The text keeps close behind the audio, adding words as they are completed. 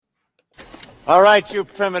All right, you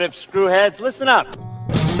primitive screwheads, listen up.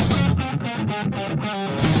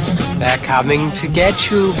 They're coming to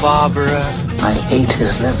get you, Barbara. I ate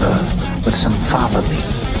his liver with some fava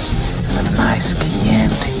beans and a nice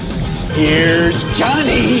Chianti. Here's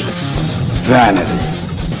Johnny. Vanity.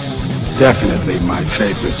 Definitely my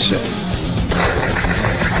favorite sin.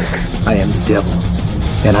 I am the devil,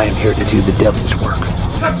 and I am here to do the devil's work.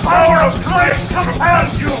 The power of Christ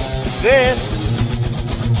compels you! This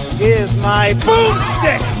is my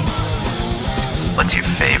boomstick! What's your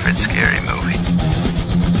favorite scary movie?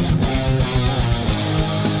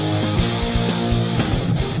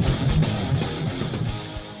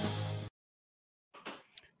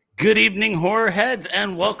 Good evening, horror heads,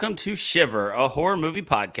 and welcome to Shiver, a horror movie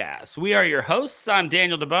podcast. We are your hosts. I'm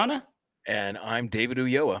Daniel DeBona. And I'm David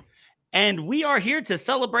Ulloa. And we are here to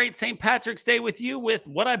celebrate St. Patrick's Day with you with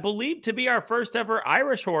what I believe to be our first ever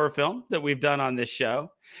Irish horror film that we've done on this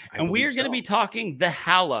show. And we are going to be talking The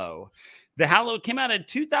Hallow. The Hallow came out in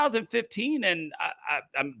 2015, and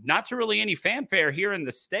I'm not to really any fanfare here in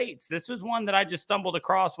the States. This was one that I just stumbled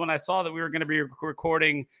across when I saw that we were going to be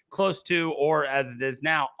recording close to, or as it is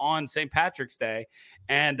now, on St. Patrick's Day.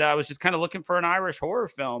 And I was just kind of looking for an Irish horror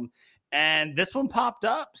film, and this one popped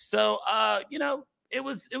up. So, it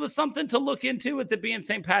was something to look into with it being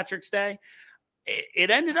St. Patrick's Day. It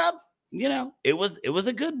ended up, it was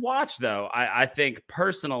a good watch, though, I think,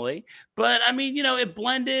 personally. But, I mean, it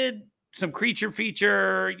blended some creature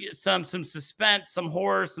feature, some suspense, some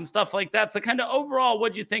horror, some stuff like that. So kind of overall,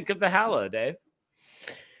 what'd you think of The Hallow, Dave?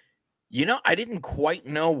 I didn't quite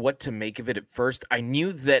know what to make of it at first. I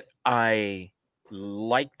knew that I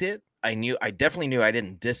liked it. I definitely knew I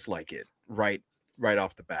didn't dislike it right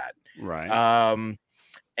off the bat. Right.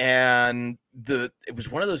 And it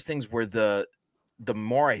was one of those things where the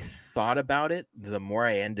more I thought about it, the more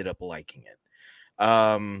I ended up liking it.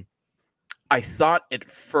 I thought at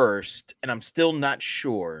first, and I'm still not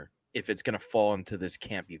sure if it's going to fall into this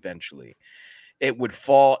camp eventually, it would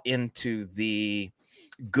fall into the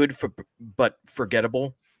good but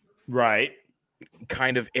forgettable, right,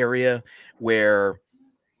 kind of area where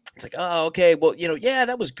it's like, oh, okay, well, yeah,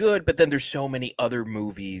 that was good, but then there's so many other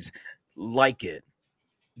movies like it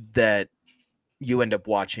that you end up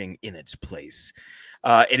watching in its place.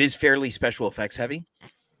 It is fairly special effects heavy,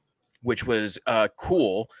 which was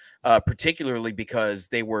cool. Particularly because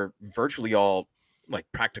they were virtually all like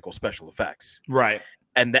practical special effects. Right.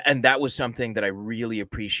 And that was something that I really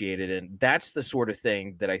appreciated. And that's the sort of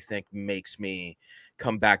thing that I think makes me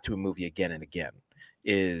come back to a movie again and again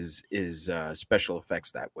is special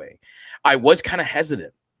effects that way. I was kind of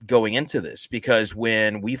hesitant going into this because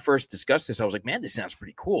when we first discussed this, I was like, man, this sounds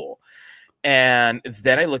pretty cool. And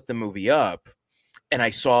then I looked the movie up and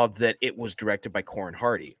I saw that it was directed by Corin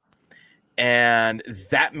Hardy. And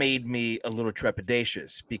that made me a little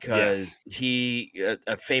trepidatious because he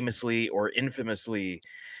famously or infamously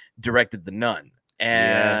directed The Nun.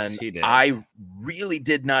 And he did. I really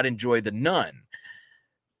did not enjoy The Nun.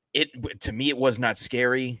 To me, it was not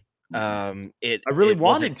scary. I really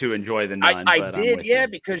wanted to enjoy The Nun. I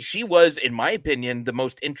did, because she was, in my opinion, the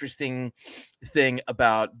most interesting thing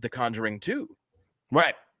about The Conjuring 2.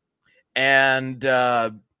 Right. And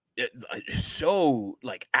so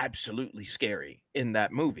like absolutely scary in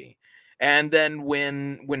that movie. And then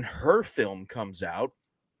when her film comes out,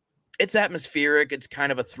 it's atmospheric, it's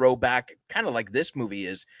kind of a throwback, kind of like this movie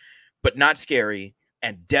is, but not scary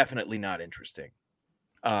and definitely not interesting.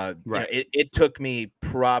 Right. It took me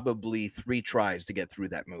probably 3 tries to get through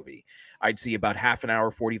that movie. I'd see about half an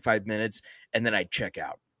hour, 45 minutes, and then I'd check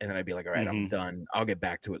out. And then I'd be like, all right, I'm done. I'll get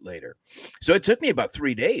back to it later. So it took me about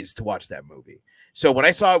 3 days to watch that movie. So when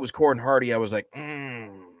I saw it was Corin Hardy, I was like,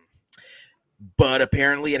 But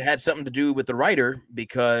apparently it had something to do with the writer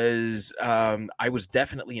because I was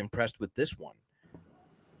definitely impressed with this one.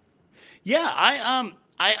 Yeah, I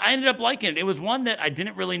ended up liking it. It was one that I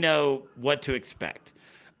didn't really know what to expect.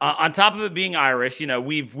 On top of it being Irish,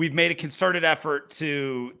 we've made a concerted effort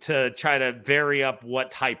to try to vary up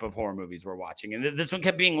what type of horror movies we're watching. And this one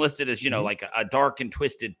kept being listed as, like a dark and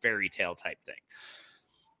twisted fairy tale type thing.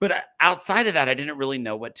 But outside of that, I didn't really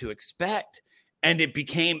know what to expect. And it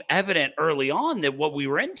became evident early on that what we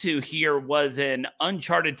were into here was an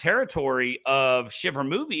uncharted territory of Shiver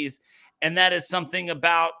movies. And that is something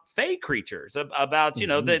about fae creatures, about,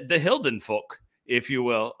 the Hildenfolk, if you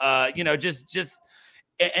will,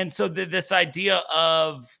 And so this idea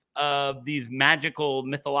of these magical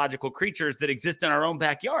mythological creatures that exist in our own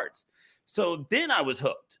backyards. So then I was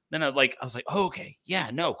hooked. Then I was like, oh, okay, yeah,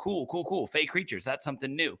 no, cool. Fake creatures, that's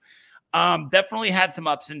something new. Definitely had some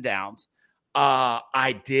ups and downs.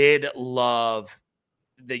 I did love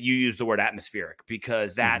that you use the word atmospheric,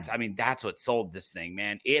 because that's, I mean, that's what sold this thing,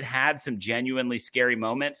 man. It had some genuinely scary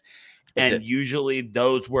moments. And usually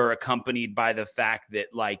those were accompanied by the fact that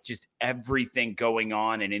like just everything going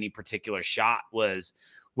on in any particular shot was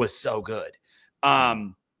so good.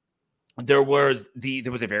 There was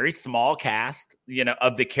a very small cast, you know,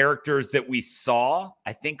 of the characters that we saw.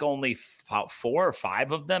 I think only 4 or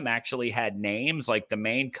 5 of them actually had names, like the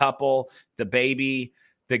main couple, the baby,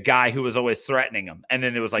 the guy who was always threatening them. And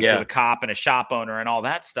then there was like, there's a cop and a shop owner and all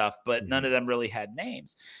that stuff, but none of them really had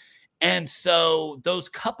names. And so those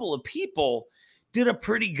couple of people did a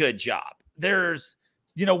pretty good job. There's,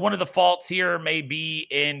 you know, one of the faults here may be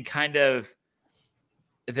in kind of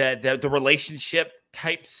the relationship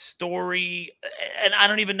type story. And I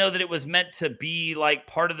don't even know that it was meant to be like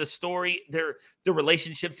part of the story. The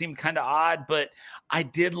relationship seemed kind of odd, but I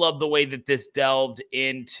did love the way that this delved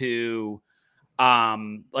into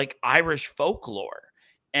like Irish folklore.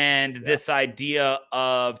 And this idea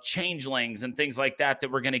of changelings and things like that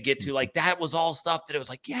we're going to get to, like that was all stuff that it was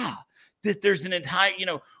like, there's an entire, you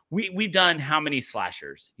know, we've done how many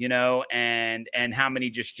slashers, you know, and how many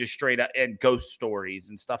just straight up and ghost stories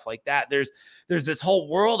and stuff like that. There's this whole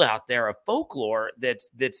world out there of folklore that's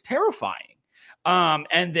terrifying.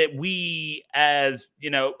 And that we, as you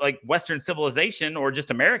know, like Western civilization or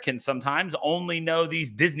just Americans sometimes only know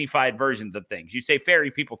these Disney-fied versions of things. You say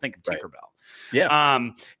fairy, people think of Tinkerbell. Yeah.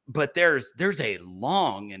 But there's a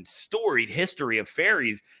long and storied history of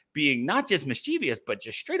fairies being not just mischievous, but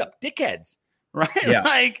just straight up dickheads. Right. Yeah.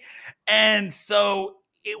 Like, and so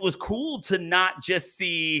it was cool to not just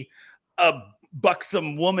see a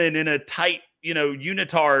buxom woman in a tight, you know,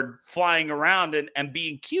 unitard flying around and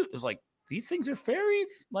being cute. It was like, these things are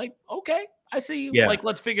fairies. Like, okay, I see you. Like,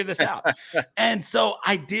 let's figure this out. And so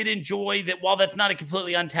I did enjoy that. While that's not a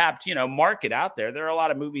completely untapped, you know, market out there, there are a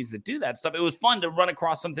lot of movies that do that stuff. It was fun to run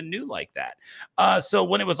across something new like that. So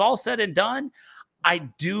when it was all said and done, I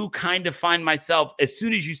do kind of find myself, as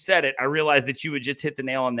soon as you said it, I realized that you would just hit the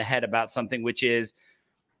nail on the head about something, which is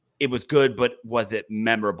it was good, but was it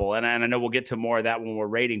memorable? And I know we'll get to more of that when we're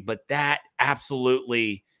rating, but that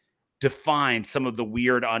absolutely define some of the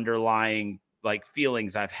weird underlying like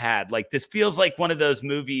feelings I've had. Like this feels like one of those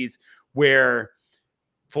movies where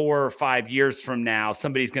 4 or 5 years from now,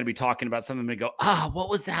 somebody's going to be talking about something and go, what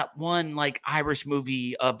was that one like Irish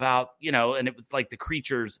movie about, you know, and it was like the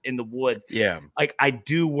creatures in the woods. Yeah. Like I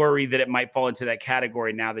do worry that it might fall into that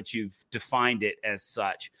category now that you've defined it as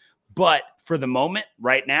such. But for the moment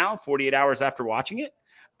right now, 48 hours after watching it,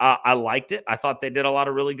 I liked it. I thought they did a lot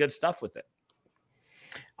of really good stuff with it.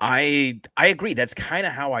 I agree. That's kind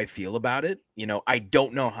of how I feel about it. You know, I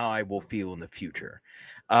don't know how I will feel in the future.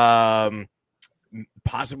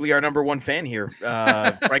 Possibly our number one fan here,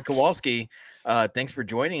 Frank Kowalski. Thanks for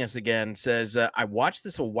joining us again. Says, I watched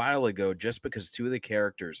this a while ago just because 2 of the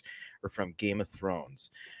characters are from Game of Thrones.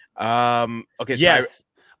 Okay. So yes.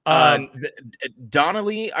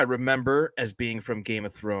 Donnelly, I remember as being from Game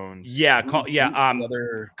of Thrones. Yeah.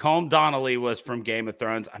 Colm Donnelly was from Game of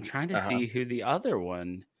Thrones. I'm trying to see who the other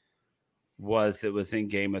one was that was in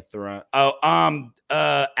Game of Thrones.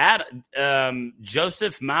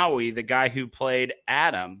 Joseph Maui, the guy who played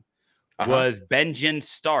Adam, was Benjen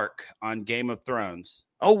Stark on Game of Thrones.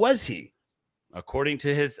 Oh, was he? According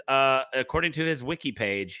to his wiki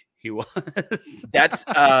page, he was. That's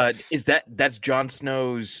that's Jon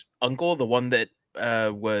Snow's uncle, the one that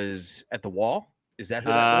was at the wall? Is that who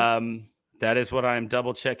that was? That is what I'm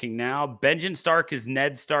double checking now. Benjen Stark is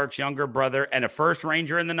Ned Stark's younger brother and a first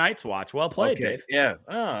ranger in the Night's Watch. Well played, Dave. Yeah.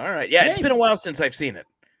 Oh, all right. Yeah, It's been a while since I've seen it.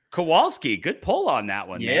 Kowalski, good pull on that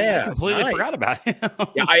one. Yeah, man. I completely forgot about him.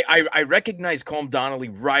 Yeah, I recognized Colm Donnelly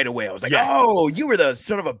right away. I was like, oh, you were the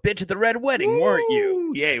son of a bitch at the Red Wedding, weren't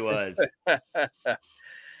you? Yeah, he was.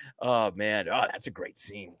 Oh man, that's a great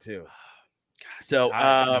scene too. So,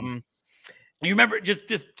 you remember just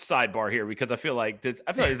sidebar here because I feel like this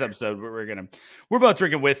episode we're both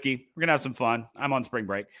drinking whiskey. We're gonna have some fun. I'm on spring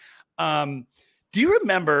break. Do you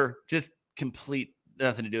remember just complete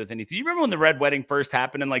nothing to do with anything? You remember when the Red Wedding first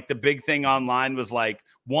happened and like the big thing online was like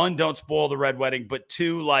 1, don't spoil the Red Wedding, but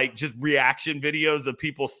 2, like just reaction videos of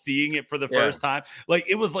people seeing it for the first time. Like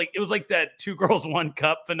it was like that 2 girls 1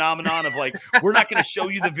 cup phenomenon of like, we're not going to show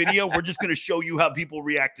you the video. We're just going to show you how people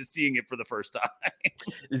react to seeing it for the first time.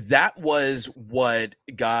 That was what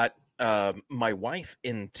got my wife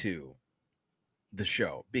into the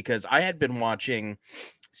show because I had been watching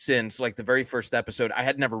since like the very first episode. I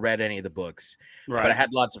had never read any of the books, but I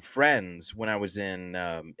had lots of friends when I was in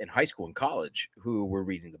high school and college who were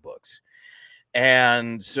reading the books.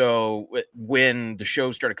 And so when the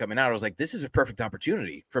show started coming out, I was like, this is a perfect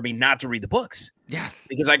opportunity for me not to read the books. Yes.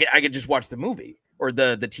 Because I could just watch the movie or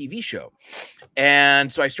the TV show.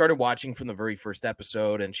 And so I started watching from the very first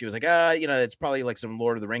episode, and she was like, it's probably like some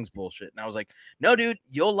Lord of the Rings bullshit. And I was like, no, dude,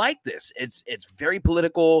 you'll like this. It's very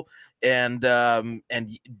political, and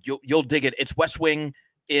you'll dig it. It's West Wing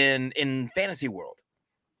in fantasy world.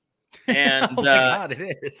 And oh my God,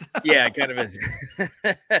 it is. Yeah, it kind of is.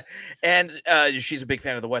 And she's a big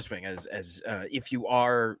fan of the West Wing, as if you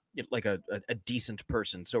are like a decent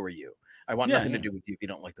person, so are you. I want nothing to do with you if you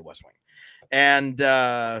don't like the West Wing. And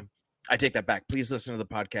I take that back. Please listen to the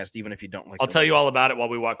podcast, even if you don't like. I'll tell you all about it while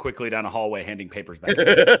we walk quickly down a hallway, handing papers back.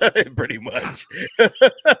 Pretty much.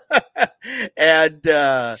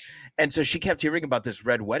 And so she kept hearing about this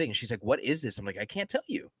red wedding. She's like, "What is this?" I'm like, "I can't tell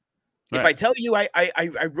you. Right. If I tell you,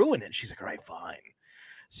 I ruin it." She's like, "All right, fine."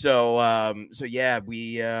 So yeah,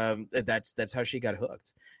 we that's how she got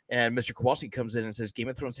hooked. And Mr. Kowalski comes in and says, Game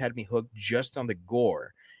of Thrones had me hooked just on the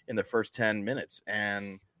gore in the first 10 minutes.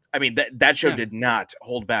 And I mean, that show did not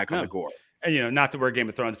hold back on the gore. And, not that we're a Game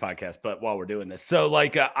of Thrones podcast, but while we're doing this. So,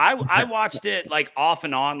 like, I watched it, like, off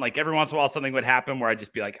and on. Like, every once in a while, something would happen where I'd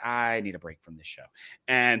just be like, I need a break from this show.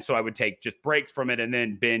 And so I would take just breaks from it and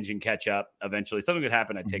then binge and catch up eventually. Something would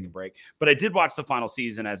happen, I'd take a break. But I did watch the final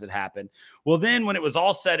season as it happened. Well, then when it was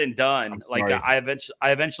all said and done, like, I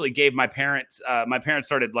eventually gave my parents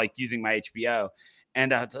started, like, using my HBO.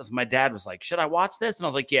 And my dad was like, should I watch this? And I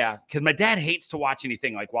was like, yeah, because my dad hates to watch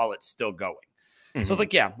anything, like, while it's still going. So I was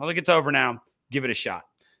like, yeah, it's over now. Give it a shot.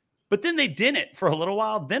 But then they didn't for a little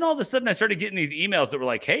while. Then all of a sudden I started getting these emails that were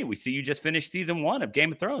like, hey, we see you just finished season 1 of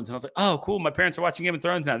Game of Thrones. And I was like, oh, cool. My parents are watching Game of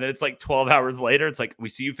Thrones now. Then it's like 12 hours later. It's like, we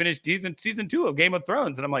see you finished season 2 of Game of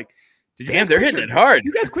Thrones. And I'm like, did you Damn, they're hitting it hard.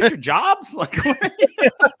 You guys quit your jobs? Like,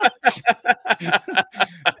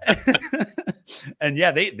 and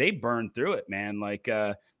yeah, they burned through it, man. Like,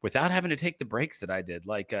 without having to take the breaks that I did.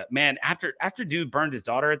 Like, man, after dude burned his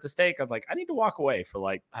daughter at the stake, I was like, I need to walk away for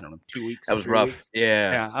like, I don't know, 2 weeks. That was rough. Weeks.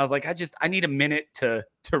 Yeah. I was like, I need a minute to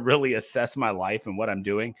really assess my life and what I'm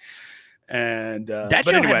doing. And that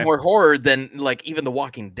show had more horror than like even The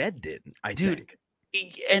Walking Dead did, I think.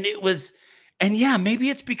 And it was, and yeah, maybe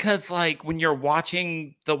it's because like when you're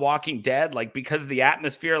watching The Walking Dead, like because the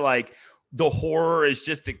atmosphere, like the horror is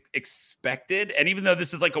just expected. And even though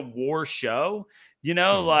this is like a war show,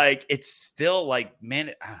 like it's still like,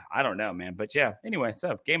 man, I don't know, man. But yeah, anyway,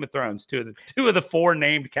 so Game of Thrones, two of the 4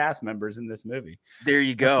 named cast members in this movie. There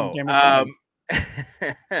you go.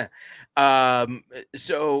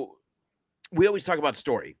 So we always talk about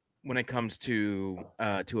story when it comes to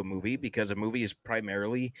a movie, because a movie is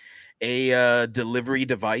primarily a delivery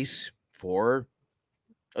device for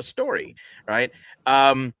a story, right?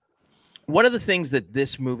 One of the things that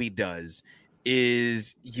this movie does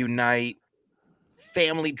is unite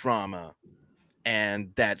family drama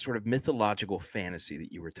and that sort of mythological fantasy that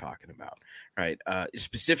you were talking about, right?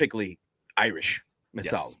 Specifically Irish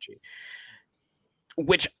mythology,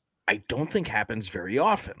 which I don't think happens very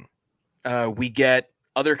often. We get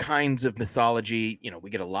other kinds of mythology. We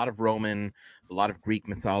get a lot of Roman, a lot of Greek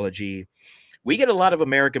mythology. We get a lot of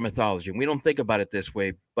American mythology, and we don't think about it this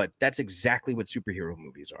way, but that's exactly what superhero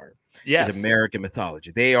movies are. Yes. Is American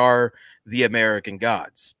mythology. They are the American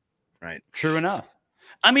gods, right? True enough.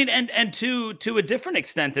 I mean, and to a different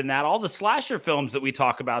extent than that, all the slasher films that we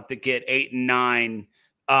talk about that get 8 and 9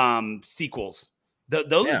 sequels,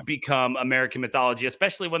 those become American mythology,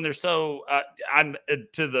 especially when they're so. I'm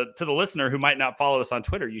to the listener who might not follow us on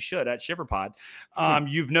Twitter. You should at Shiverpod.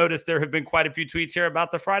 You've noticed there have been quite a few tweets here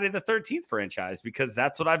about the Friday the 13th franchise, because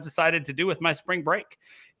that's what I've decided to do with my spring break.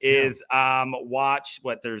 Is watch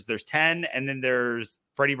what there's 10, and then there's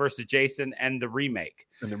Freddy versus Jason and the remake.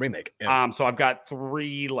 So I've got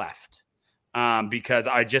 3 left. Because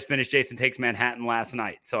I just finished Jason Takes Manhattan last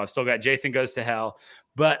night, so I've still got Jason Goes to Hell.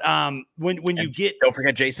 But when you get, don't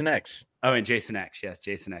forget Jason X. Oh, and Jason X, yes,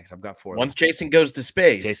 Jason X. I've got 4. Once Jason goes to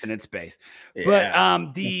space, Jason in space. Yeah.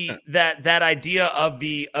 But that idea of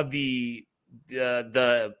the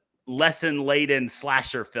lesson laden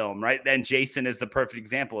slasher film, right? Then Jason is the perfect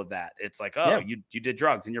example of that. It's like, you did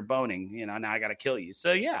drugs and you're boning, now I got to kill you.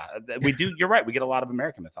 So yeah, we do. You're right. We get a lot of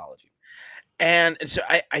American mythology. And so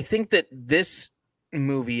I think that this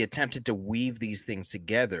movie attempted to weave these things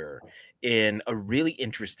together in a really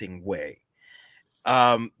interesting way.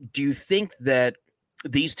 Do you think that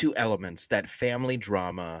these 2 elements, that family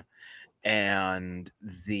drama and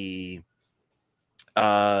the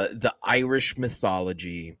Irish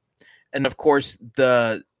mythology, and of course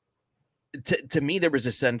to me there was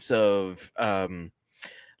a sense of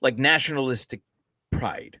like nationalistic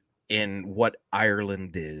pride in what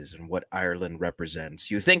Ireland is and what Ireland represents.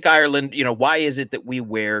 You think Ireland, why is it that we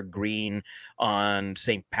wear green on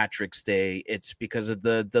St. Patrick's Day? It's because of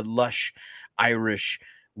the lush Irish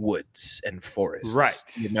woods and forests, right?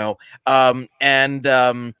 And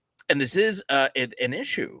this is an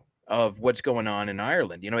issue of what's going on in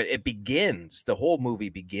Ireland. The whole movie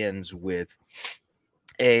begins with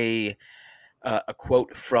a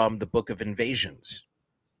quote from the Book of Invasions.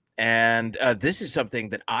 And this is something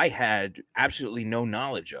that I had absolutely no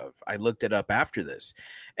knowledge of. I looked it up after this.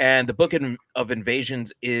 And the Book of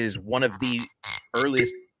Invasions is one of the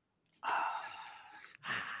earliest.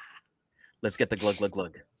 Let's get the glug, glug,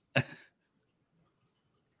 glug.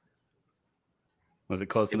 Was it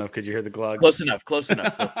close enough? Could you hear the glug? Close enough.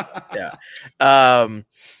 Yeah.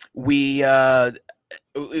 We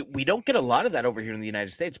don't get a lot of that over here in the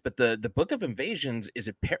United States, but the Book of Invasions is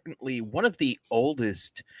apparently one of the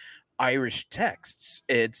oldest Irish texts.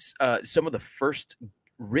 It's some of the first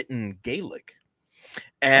written Gaelic,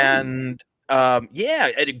 and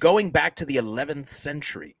going back to the 11th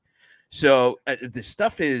century. So this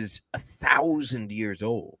stuff is 1,000 years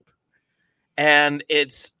old, and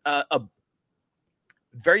it's a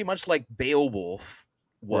very much like Beowulf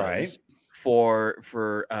was for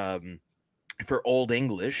Old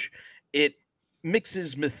English. It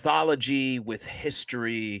mixes mythology with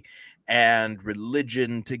history and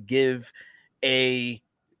religion to give a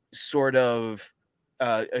sort of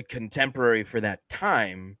a contemporary for that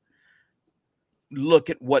time look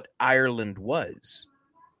at what Ireland was,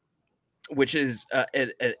 which is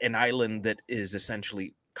an island that is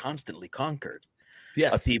essentially constantly conquered.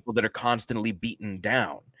 Yes. Of people that are constantly beaten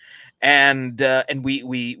down, and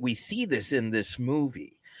we see this in this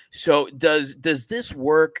movie. So does this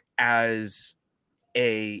work as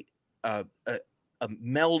a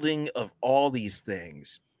melding of all these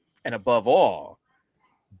things, and above all,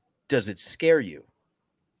 does it scare you?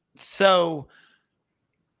 So,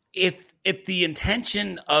 if the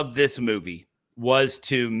intention of this movie was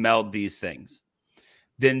to meld these things,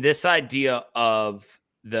 then this idea of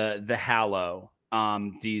the Hallow,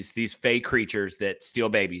 these fey creatures that steal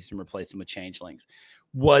babies and replace them with changelings,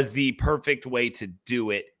 was the perfect way to do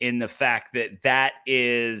it, in the fact that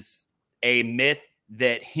is a myth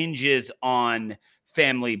that hinges on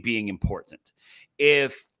family being important.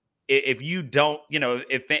 If you don't,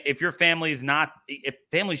 if your family's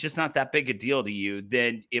just not that big a deal to you,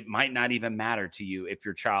 then it might not even matter to you if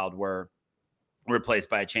your child were replaced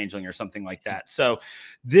by a changeling or something like that. So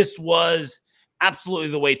this was absolutely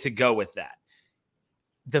the way to go with that.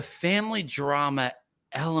 The family drama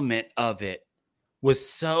element of it was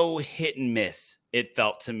so hit and miss, it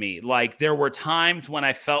felt to me. Like, there were times when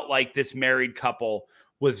I felt like this married couple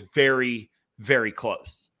was very, very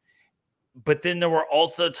close. But then there were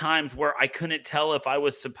also times where I couldn't tell if I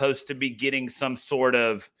was supposed to be getting some sort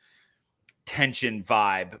of tension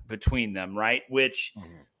vibe between them, right? Which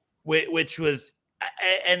was,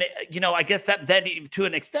 and I guess that to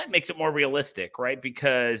an extent makes it more realistic, right?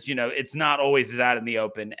 Because, it's not always as out in the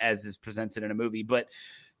open as is presented in a movie, but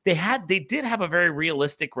they did have a very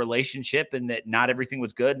realistic relationship, in that not everything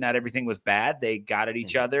was good, not everything was bad. They got at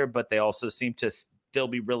each other, but they also seemed to still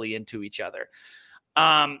be really into each other.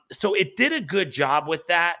 So it did a good job with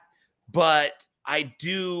that, but I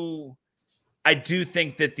do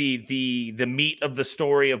think that the meat of the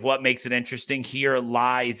story of what makes it interesting here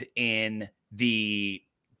lies in the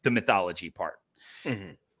mythology part.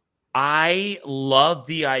 Mm-hmm. I love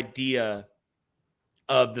the idea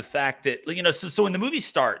of the fact that, so when the movie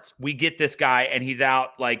starts, we get this guy and he's out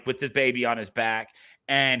like with this baby on his back,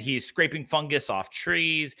 and he's scraping fungus off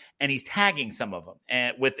trees, and he's tagging some of them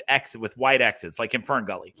and with white X's, like in Fern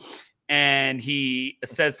Gully. And he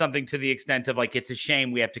says something to the extent of like, it's a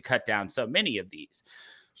shame we have to cut down so many of these.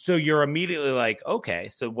 So you're immediately like, okay,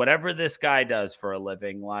 so whatever this guy does for a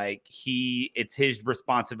living, like it's his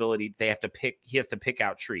responsibility. He has to pick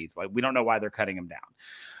out trees. Like, we don't know why they're cutting him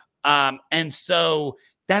down. And so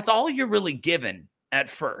that's all you're really given at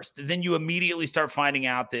first. Then you immediately start finding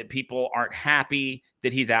out that people aren't happy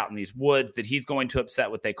that he's out in these woods, that he's going to upset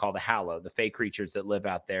what they call the Hallow, the fey creatures that live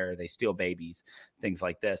out there. They steal babies, things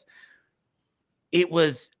like this.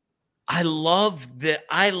 I love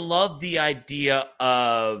the idea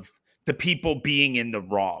of the people being in the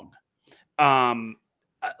wrong.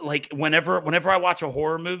 Like whenever I watch a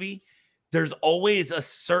horror movie, there's always a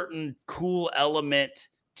certain cool element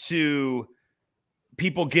to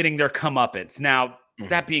people getting their comeuppance. Now,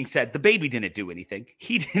 that being said, the baby didn't do anything.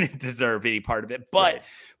 He didn't deserve any part of it. But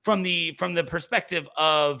from the perspective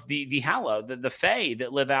of the Hallow, the Fae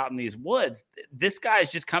that live out in these woods, this guy's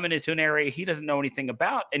just coming into an area he doesn't know anything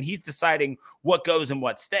about, and he's deciding what goes and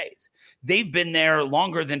what stays. They've been there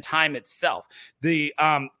longer than time itself. We're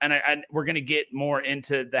going to get more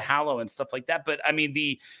into the Hallow and stuff like that, but I mean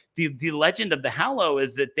the legend of the Hallow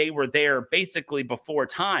is that they were there basically before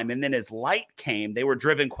time, and then as light came, they were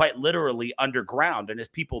driven quite literally underground, and as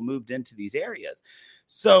people moved into these areas.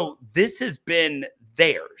 So this has been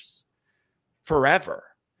theirs forever.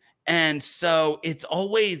 And so it's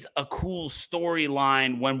always a cool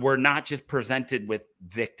storyline when we're not just presented with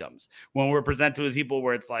victims, when we're presented with people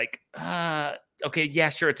where it's like, okay, yeah,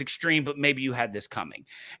 sure, it's extreme, but maybe you had this coming.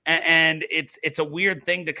 And it's a weird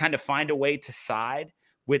thing to kind of find a way to side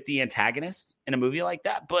with the antagonist in a movie like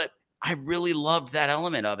that. But I really loved that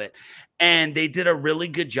element of it. And they did a really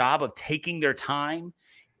good job of taking their time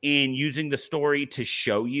in using the story to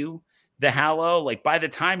show you the Hallow. Like by the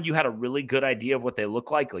time you had a really good idea of what they look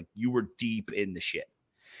like you were deep in the shit.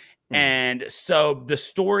 And so the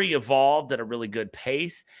story evolved at a really good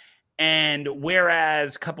pace. And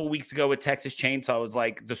whereas a couple weeks ago with Texas Chainsaw was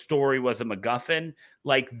like the story was a MacGuffin,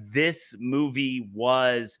 like this movie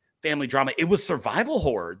was family drama. It was survival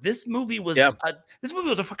horror. This movie was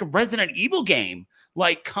a fucking Resident Evil game,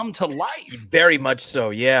 like come to life. Very much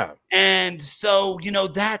so, yeah. And so,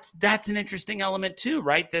 that's an interesting element too,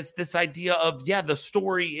 right? This idea of the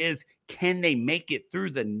story is, can they make it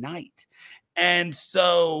through the night? And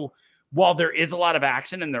so while there is a lot of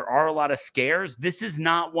action and there are a lot of scares, this is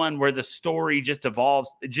not one where the story just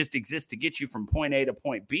evolves, it just exists to get you from point A to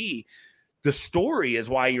point B. The story is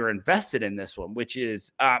why you're invested in this one, which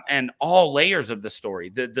is, and all layers of the story,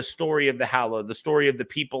 the story of the Hallow, the story of the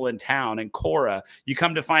people in town and Cora. You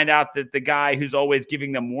come to find out that the guy who's always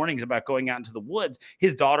giving them warnings about going out into the woods,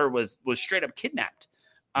 his daughter was straight up kidnapped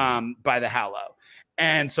by the Hallow.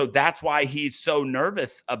 And so that's why he's so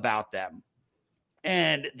nervous about them.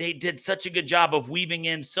 And they did such a good job of weaving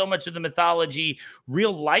in so much of the mythology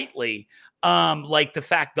real lightly, like the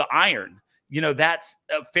fact the iron. That's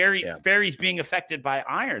fairies being affected by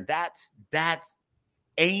iron. That's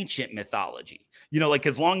ancient mythology. Like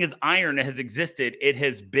as long as iron has existed, it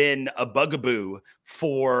has been a bugaboo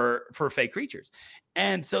for fake creatures.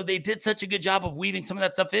 And so they did such a good job of weaving some of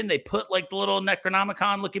that stuff in. They put like the little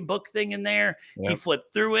Necronomicon looking book thing in there. Yep. He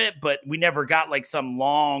flipped through it, but we never got like some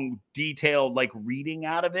long, detailed like reading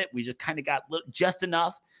out of it. We just kind of got just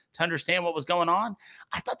enough to understand what was going on.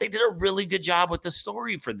 I thought they did a really good job with the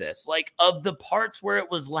story for this. Like of the parts where it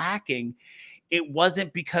was lacking, it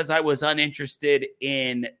wasn't because I was uninterested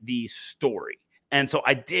in the story. And so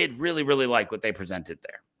I did really, really like what they presented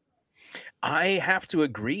there. I have to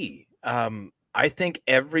agree. I think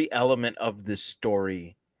every element of this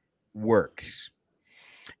story works.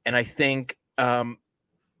 And I think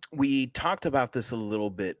we talked about this a little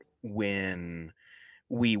bit when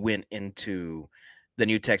we went into the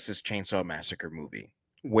new Texas Chainsaw Massacre movie,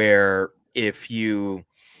 where if you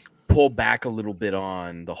pull back a little bit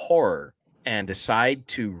on the horror and decide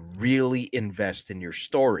to really invest in your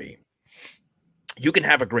story, you can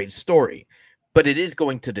have a great story, but it is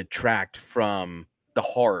going to detract from the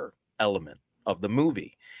horror element of the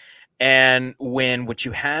movie. And when what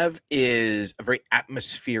you have is a very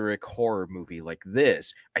atmospheric horror movie like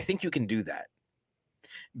this, I think you can do that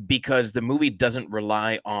because the movie doesn't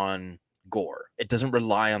rely on gore. It doesn't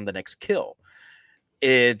rely on the next kill.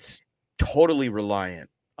 It's totally reliant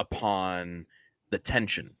upon the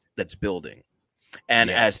tension that's building. And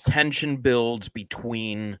as tension builds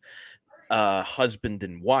between husband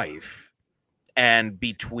and wife and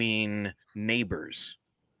between neighbors,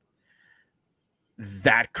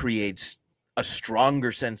 that creates a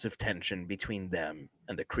stronger sense of tension between them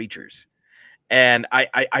and the creatures. And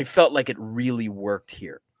I felt like it really worked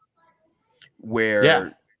here,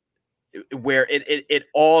 where it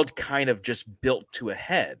all kind of just built to a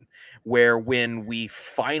head, where when we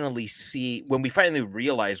finally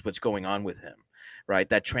realize what's going on with him, right?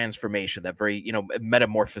 That transformation, that very,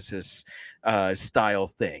 metamorphosis style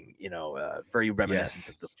thing, very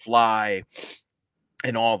reminiscent of The Fly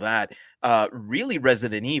and all that. Really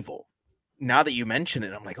Resident Evil. Now that you mention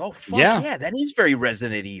it, I'm like, oh, fuck yeah, that is very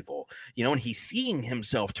Resident Evil. And he's seeing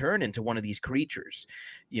himself turn into one of these creatures,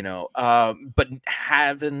 but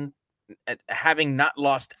having not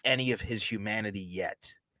lost any of his humanity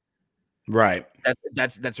yet. Right.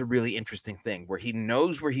 That's a really interesting thing, where he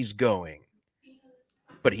knows where he's going,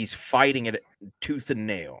 but he's fighting it tooth and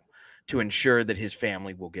nail to ensure that his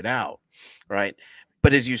family will get out. Right.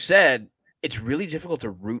 But as you said, it's really difficult to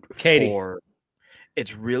root for.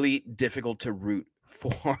 It's really difficult to root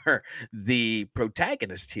for the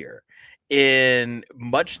protagonist here. in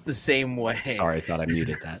much the same way. Sorry, I thought I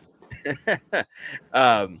muted that.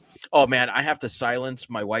 Oh man, I have to silence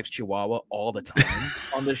my wife's chihuahua all the time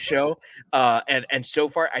on this show. And so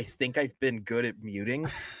far I think I've been good at muting,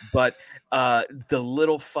 but the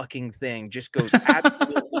little fucking thing just goes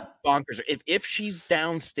absolutely bonkers. If she's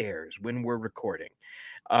downstairs when we're recording,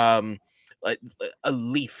 a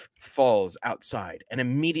leaf falls outside and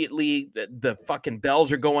immediately the fucking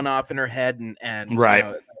bells are going off in her head and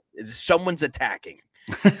right, someone's attacking.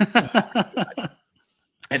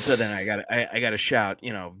 And so then I gotta shout,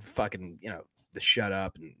 fucking, the shut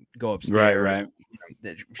up and go upstairs.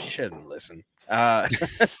 Right. She shouldn't listen.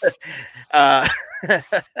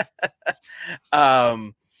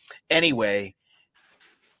 Anyway,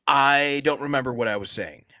 I don't remember what I was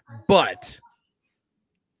saying, but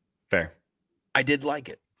fair. I did like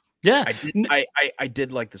it. Yeah, I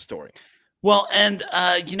did like the story. Well, and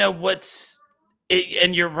and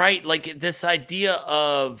you're right. Like this idea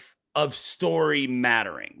of story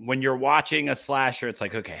mattering when you're watching a slasher, it's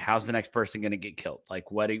like, okay, how's the next person going to get killed? Like,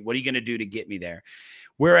 what are you going to do to get me there?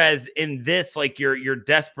 Whereas in this, like you're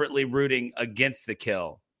desperately rooting against the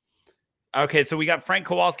kill. Okay, so we got Frank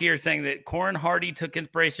Kowalski here saying that Corin Hardy took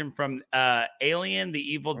inspiration from Alien, The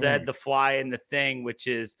Evil Dead, The Fly, and The Thing, which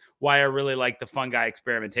is why I really like the fungi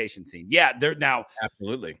experimentation scene. Yeah, they're now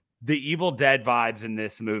absolutely the Evil Dead vibes in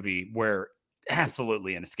this movie were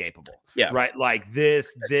absolutely inescapable. Yeah, right. Like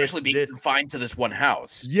this, especially being confined to this one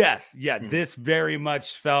house. Yes, yeah. This very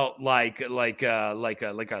much felt like a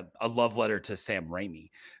love letter to Sam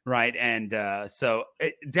Raimi, right? And so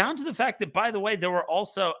down to the fact that, by the way, there were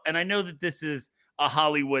also, and I know that this is a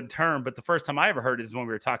Hollywood term, but the first time I ever heard it is when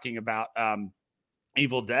we were talking about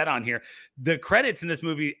Evil Dead on here. The credits in this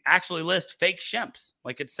movie actually list fake Shemps,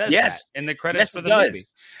 like it says that in the credits for the movie.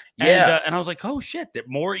 Yeah, and I was like, oh shit, that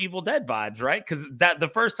more Evil Dead vibes, right? Because that the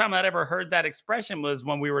first time I'd ever heard that expression was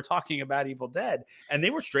when we were talking about Evil Dead, and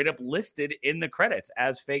they were straight up listed in the credits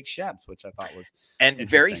as fake Shemps, which I thought was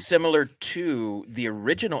very similar to the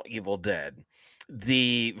original Evil Dead.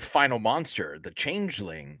 The final monster, the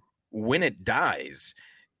changeling, when it dies,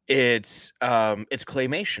 it's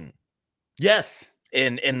claymation. Yes.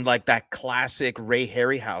 In like that classic Ray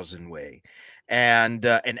Harryhausen way. And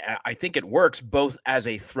I think it works both as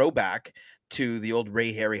a throwback to the old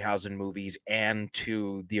Ray Harryhausen movies and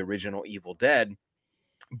to the original Evil Dead,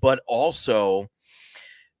 but also,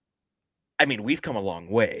 I mean, we've come a long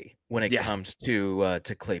way when it comes to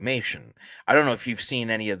claymation. I don't know if you've seen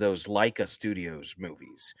any of those Laika Studios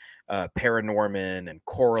movies, Paranorman and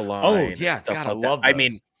Coraline. Oh yeah, and stuff God, I like love that. those. I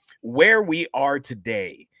mean, where we are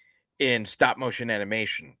today in stop motion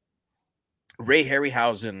animation, Ray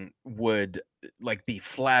Harryhausen would like be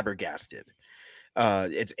flabbergasted.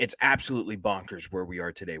 It's absolutely bonkers where we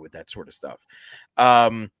are today with that sort of stuff.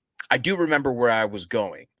 I do remember where I was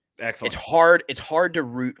going. Excellent. It's hard to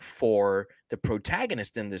root for the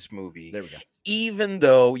protagonist in this movie. There we go. Even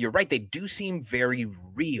though you're right, they do seem very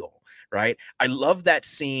real, right? I love that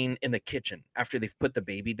scene in the kitchen after they've put the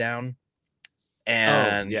baby down.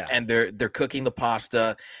 And they're cooking the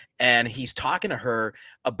pasta, and he's talking to her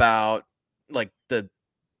about like the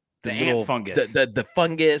little ant fungus, the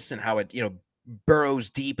fungus, and how it burrows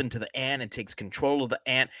deep into the ant and takes control of the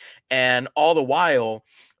ant. And all the while,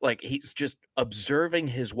 like, he's just observing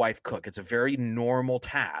his wife cook. It's a very normal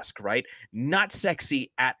task, right? Not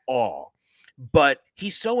sexy at all, but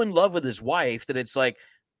he's so in love with his wife that it's like,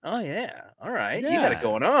 oh yeah, all right, you got it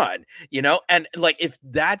going on, and like, if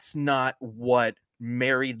that's not what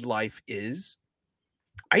married life is,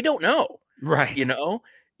 I don't know, right?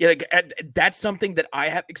 That's something that I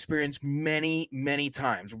have experienced many, many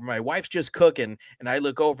times where my wife's just cooking and I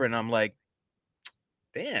look over and I'm like,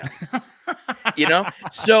 damn,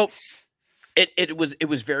 so it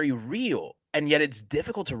was very real. And yet it's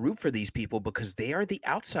difficult to root for these people because they are the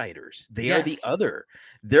outsiders. They are the other.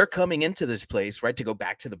 They're coming into this place, right? To go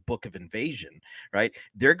back to the Book of Invasion, right?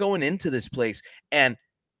 They're going into this place, and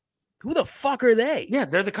who the fuck are they? Yeah,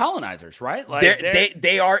 they're the colonizers, right? Like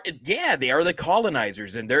they are the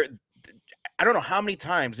colonizers, and I don't know how many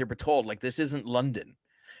times they were told, like, this isn't London.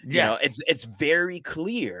 It's very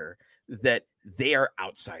clear that they are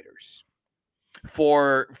outsiders.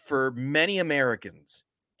 For many Americans,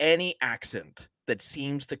 any accent that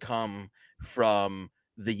seems to come from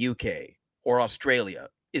the UK or Australia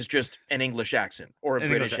is just an English accent or a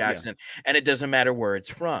British accent, and it doesn't matter where it's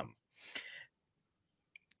from.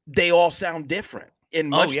 They all sound different in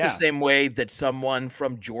much the same way that someone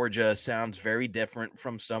from Georgia sounds very different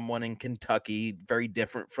from someone in Kentucky, very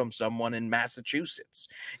different from someone in Massachusetts,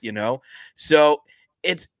 So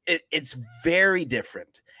it's very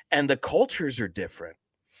different, and the cultures are different.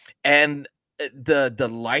 and the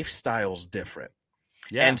lifestyle's different.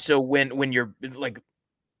 Yeah. And so when you're like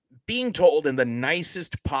being told in the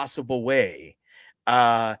nicest possible way,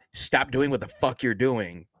 stop doing what the fuck you're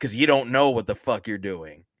doing because you don't know what the fuck you're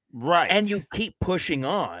doing, right? And you keep pushing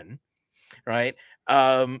on, right?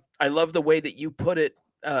 I love the way that you put it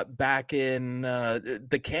back in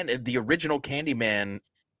the original Candyman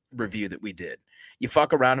review that we did. You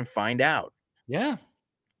fuck around and find out. Yeah.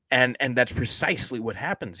 And that's precisely what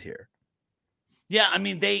happens here. Yeah, I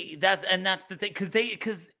mean that's the thing,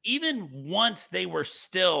 because even once they were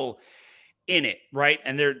still in it, right?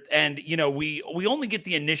 And you know, we only get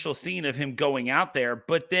the initial scene of him going out there,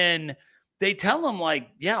 but then they tell him like,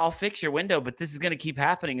 yeah, I'll fix your window, but this is going to keep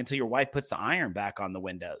happening until your wife puts the iron back on the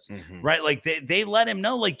windows. Mm-hmm. Right? Like they let him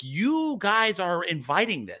know, like, you guys are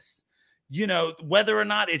inviting this. You know, whether or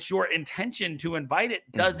not it's your intention to invite it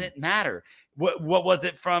doesn't matter. What was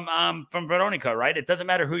it from Veronica, right? It doesn't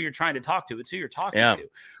matter who you're trying to talk to. It's who you're talking to.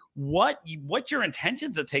 What your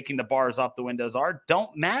intentions of taking the bars off the windows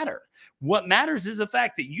don't matter. What matters is the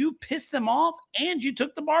fact that you pissed them off and you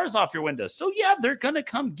took the bars off your windows. So yeah, they're going to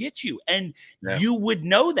come get you. And you would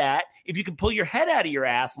know that if you could pull your head out of your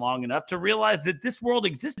ass long enough to realize that this world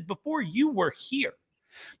existed before you were here.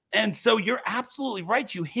 And so you're absolutely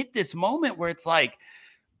right. You hit this moment where it's like,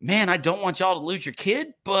 man, I don't want y'all to lose your kid,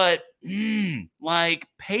 but like,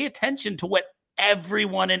 pay attention to what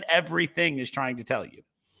everyone and everything is trying to tell you.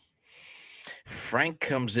 Frank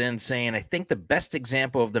comes in saying, I think the best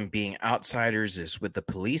example of them being outsiders is with the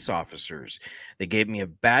police officers. They gave me a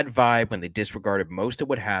bad vibe when they disregarded most of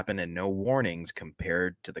what happened and no warnings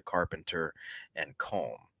compared to the Carpenter and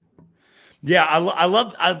Colm. Yeah,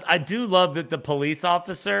 I do love that the police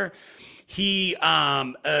officer, he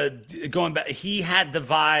going back, he had the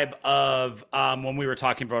vibe of when we were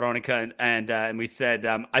talking Veronica and we said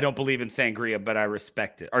I don't believe in sangria, but I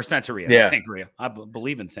respect it, or Santeria. Sangria. I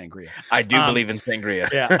believe in sangria. I do believe in sangria.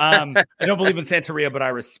 I don't believe in Santeria, but I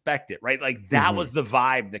respect it. Right, like that was the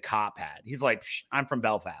vibe the cop had. He's like, I'm from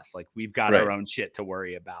Belfast, like we've got our own shit to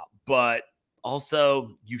worry about, but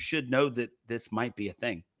also you should know that this might be a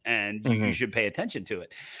thing. And you should pay attention to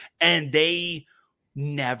it. And they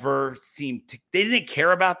never seemed to, they didn't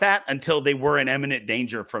care about that until they were in imminent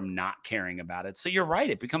danger from not caring about it. So you're right.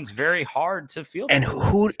 It becomes very hard to feel. And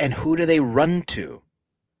who do they run to?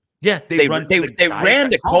 Yeah, they ran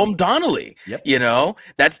to Colm Donnelly. Yep. You know,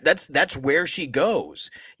 that's where she goes.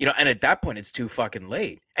 You know, and at that point it's too fucking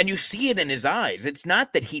late. And you see it in his eyes. It's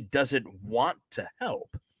not that he doesn't want to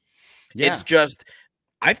help. Yeah. It's just,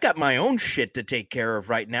 I've got my own shit to take care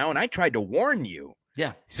of right now, and I tried to warn you.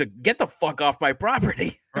 Yeah. So get the fuck off my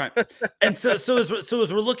property. Right. And so as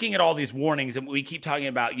we're looking at all these warnings, and we keep talking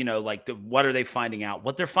about, you know, like what are they finding out?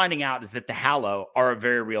 What they're finding out is that the Hallow are a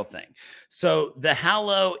very real thing. So the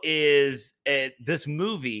Hallow is this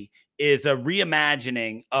movie is a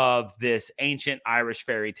reimagining of this ancient Irish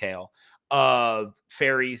fairy tale of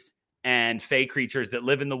fairies and fey creatures that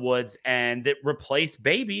live in the woods and that replace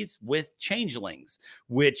babies with changelings,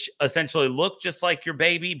 which essentially look just like your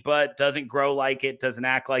baby, but doesn't grow like it, doesn't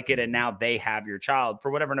act like it. And now they have your child for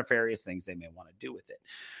whatever nefarious things they may want to do with it.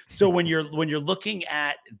 So when you're looking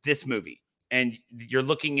at this movie and you're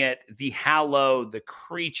looking at the Hallow, the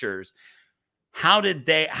creatures, how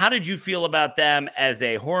did you feel about them as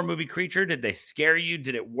a horror movie creature? Did they scare you?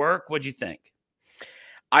 Did it work? What'd you think?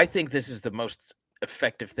 I think this is the most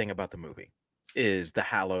effective thing about the movie is the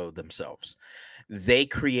Hallow themselves. They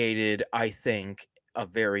created, I think, a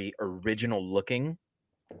very original looking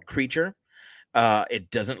creature.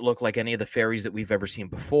 It doesn't look like any of the fairies that we've ever seen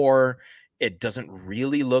before. It doesn't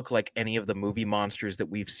really look like any of the movie monsters that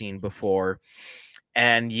we've seen before.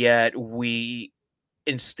 And yet we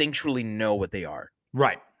instinctually know what they are.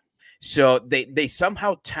 Right. So they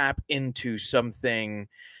somehow tap into something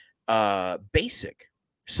basic,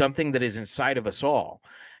 something that is inside of us all.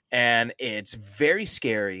 And it's very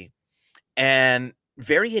scary and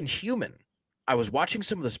very inhuman. I was watching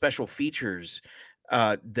some of the special features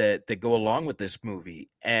that go along with this movie,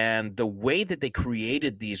 and the way that they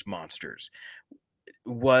created these monsters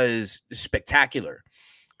was spectacular.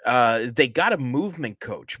 They got a movement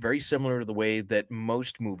coach, very similar to the way that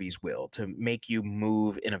most movies will, to make you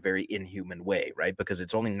move in a very inhuman way, right? Because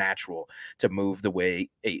it's only natural to move the way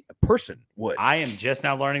a person would. I am just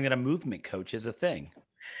now learning that a movement coach is a thing.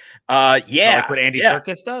 Yeah. Like what Andy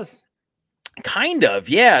Serkis does? Kind of,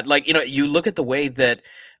 yeah. Like, you know, you look at the way that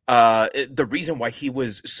the reason why he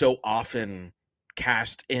was so often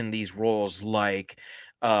cast in these roles like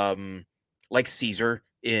Caesar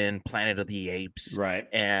in Planet of the Apes, right,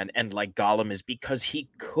 and like Gollum, is because he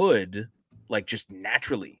could like just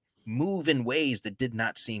naturally move in ways that did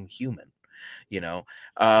not seem human.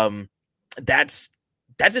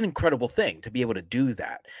 That's an incredible thing to be able to do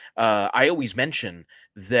that. I always mention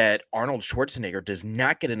that Arnold Schwarzenegger does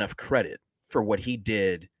not get enough credit for what he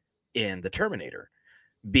did in The Terminator,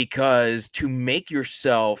 because to make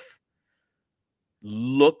yourself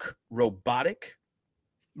look robotic,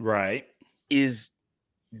 right, is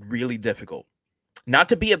really difficult. Not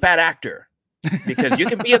to be a bad actor, because you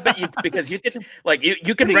can be because you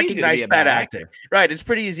can recognize bad acting. Right, it's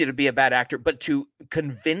pretty easy to be a bad actor, but to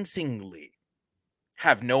convincingly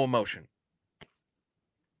have no emotion.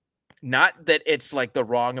 Not that it's like the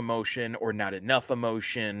wrong emotion or not enough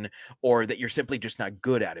emotion or that you're simply just not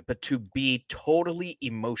good at it, but to be totally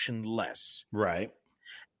emotionless. Right.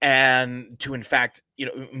 And to, in fact,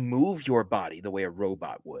 move your body the way a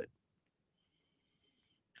robot would.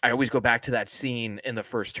 I always go back to that scene in the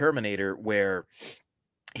first Terminator where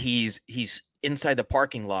he's inside the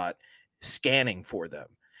parking lot scanning for them.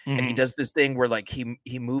 Mm-hmm. And he does this thing where like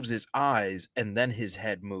he moves his eyes and then his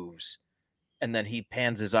head moves. And then he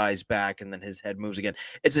pans his eyes back and then his head moves again.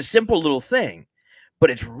 It's a simple little thing,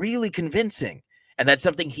 but it's really convincing. And that's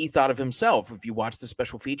something he thought of himself. If you watch the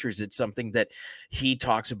special features, it's something that he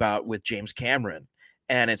talks about with James Cameron.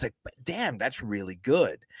 And it's like, damn, that's really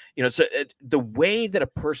good. So the way that a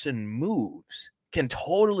person moves can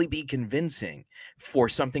totally be convincing for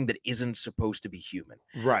something that isn't supposed to be human.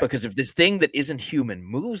 Right. Because if this thing that isn't human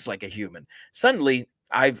moves like a human, suddenly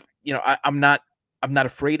I'm not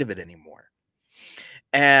afraid of it anymore.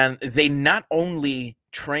 And they not only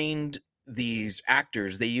trained these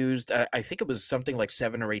actors, they used, I think it was something like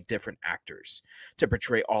 7 or 8 different actors to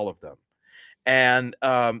portray all of them. And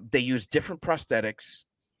they used different prosthetics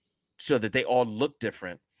so that they all look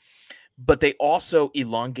different. But they also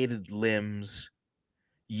elongated limbs,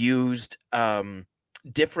 used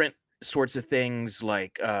different sorts of things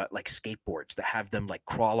like skateboards to have them like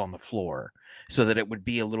crawl on the floor so that it would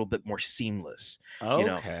be a little bit more seamless.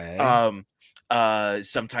 Okay.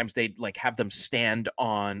 Sometimes they'd like have them stand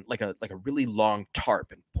on like a really long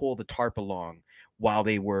tarp and pull the tarp along while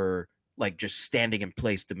they were like just standing in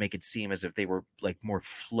place to make it seem as if they were like more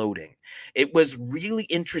floating. It was really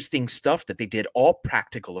interesting stuff that they did, all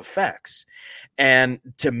practical effects. And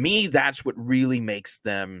to me, that's what really makes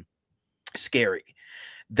them scary.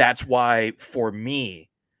 That's why, for me,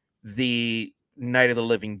 the Night of the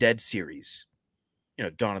Living Dead series,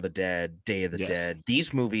 Dawn of the Dead, Day of the Dead,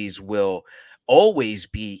 these movies will always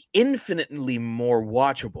be infinitely more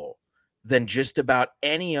watchable than just about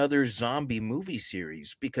any other zombie movie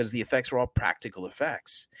series, because the effects are all practical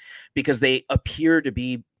effects, because they appear to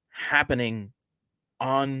be happening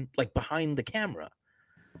on like behind the camera.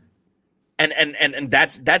 And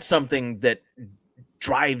that's something that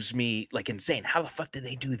drives me like insane. How the fuck did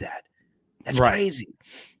they do that? That's right. Crazy.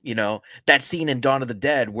 That scene in Dawn of the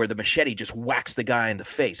Dead where the machete just whacks the guy in the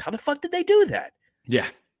face. How the fuck did they do that? Yeah.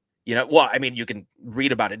 Well, I mean, you can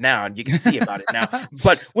read about it now and you can see about it now.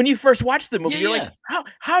 But when you first watch the movie, you're like,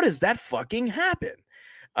 how does that fucking happen?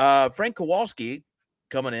 Frank Kowalski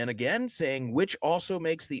coming in again saying, which also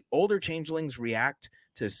makes the older changelings react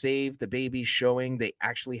to save the baby, showing they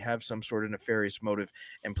actually have some sort of nefarious motive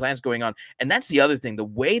and plans going on. And that's the other thing, the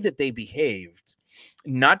way that they behaved,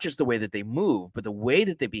 not just the way that they moved, but the way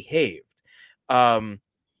that they behaved.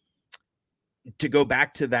 To go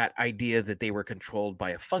back to that idea that they were controlled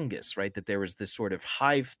by a fungus, right? That there was this sort of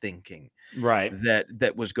hive thinking, right?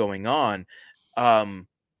 That was going on.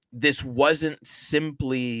 This wasn't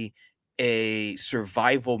simply a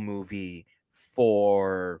survival movie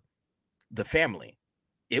for the family.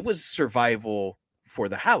 It was survival for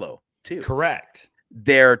the Hallow too. Correct.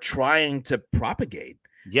 They're trying to propagate.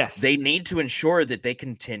 Yes. They need to ensure that they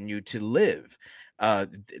continue to live.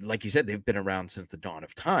 Like you said, they've been around since the dawn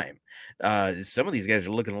of time. Some of these guys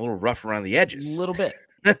are looking a little rough around the edges. A little bit.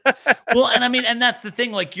 Well, and I mean, and that's the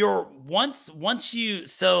thing, like so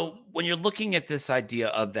when you're looking at this idea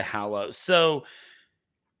of the Hallow, so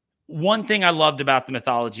one thing I loved about the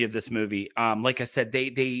mythology of this movie, like I said,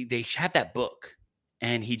 they have that book.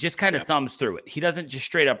 And he just kind of thumbs through it. He doesn't just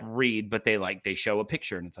straight up read, but they show a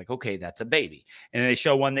picture and it's like, okay, that's a baby. And they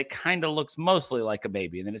show one that kind of looks mostly like a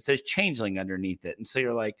baby. And then it says changeling underneath it. And so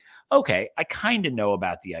you're like, okay, I kind of know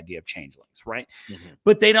about the idea of changelings, right? Mm-hmm.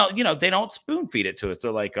 But they don't spoon feed it to us.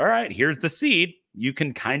 They're like, all right, here's the seed. You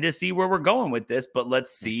can kind of see where we're going with this, but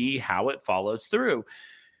let's see how it follows through.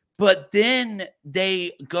 But then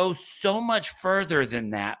they go so much further than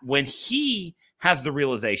that when he has the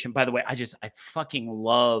realization. By the way, I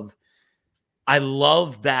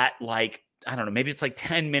love that, like, I don't know, maybe it's like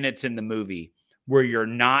 10 minutes in the movie where you're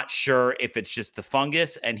not sure if it's just the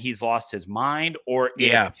fungus and he's lost his mind, or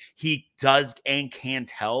if he does and can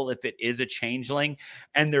tell if it is a changeling.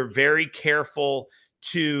 And they're very careful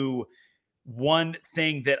to, one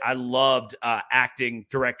thing that I loved, acting,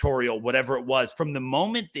 directorial, whatever it was, from the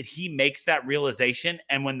moment that he makes that realization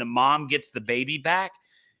and when the mom gets the baby back,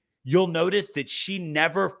 you'll notice that she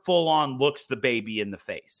never full on looks the baby in the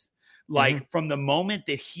face. Like from the moment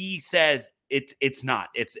that he says, it's not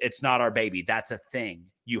our baby, that's a thing,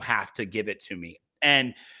 you have to give it to me.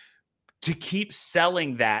 And to keep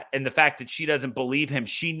selling that, and the fact that she doesn't believe him,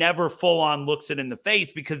 she never full on looks it in the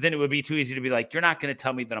face, because then it would be too easy to be like, you're not going to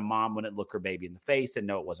tell me that a mom wouldn't look her baby in the face and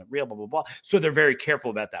know it wasn't real, blah, blah, blah. So they're very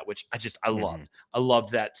careful about that, which I loved. I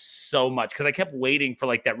loved that so much, because I kept waiting for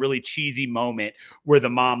like that really cheesy moment where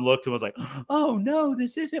the mom looked and was like, oh no,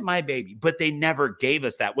 this isn't my baby. But they never gave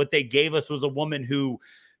us that. What they gave us was a woman who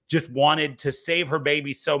just wanted to save her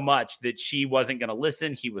baby so much that she wasn't going to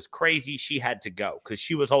listen. He was crazy. She had to go because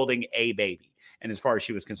she was holding a baby. And as far as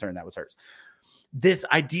she was concerned, that was hers. This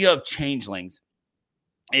idea of changelings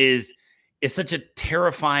is such a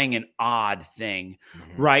terrifying and odd thing,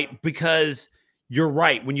 right? Because you're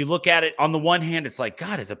right. When you look at it, on the one hand, it's like,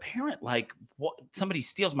 God, as a parent, like, what, somebody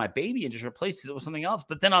steals my baby and just replaces it with something else.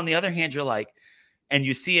 But then on the other hand, you're like, and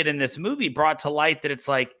you see it in this movie brought to light that it's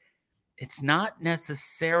like, it's not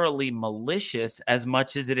necessarily malicious as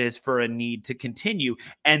much as it is for a need to continue.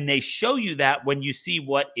 And they show you that when you see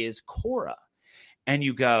what is Cora. And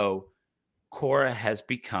you go, Cora has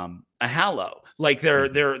become a Hallow. Like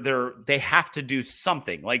they have to do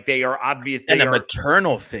something. Like they are obvious. And a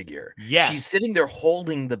maternal figure. Yeah. She's sitting there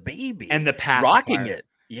holding the baby. And the pacifier. Rocking it.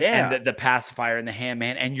 Yeah. And the pacifier and the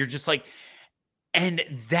handman. And you're just like, and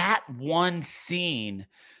that one scene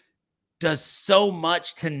does so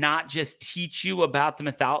much to not just teach you about the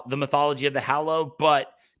mythology of the Hallow,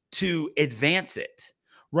 but to advance it,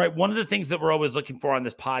 right? One of the things that we're always looking for on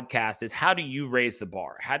this podcast is, how do you raise the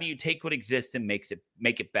bar? How do you take what exists and make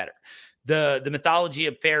it better? The mythology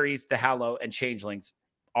of fairies, the Hallow, and changelings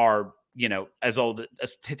are, as old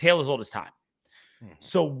as tale as old as time.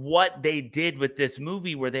 So what they did with this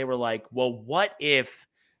movie, where they were like, well, what if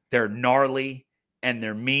they're gnarly and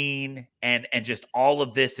they're mean and just all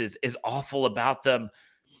of this is awful about them,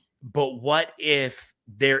 but what if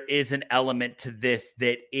there is an element to this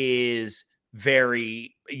that is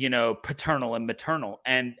very, paternal and maternal,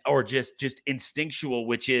 and or just instinctual,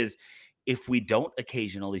 which is, if we don't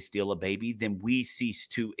occasionally steal a baby, then we cease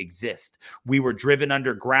to exist. We were driven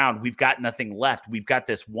underground. We've got nothing left. We've got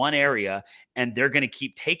this one area, and they're going to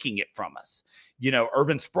keep taking it from us.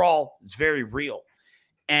 Urban sprawl is very real.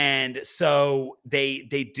 And so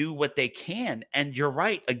they do what they can. And you're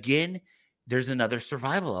right. Again, there's another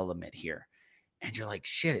survival element here. And you're like,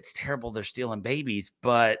 shit, it's terrible they're stealing babies,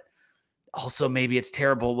 but also maybe it's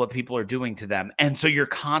terrible what people are doing to them. And so you're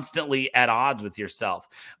constantly at odds with yourself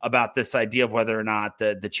about this idea of whether or not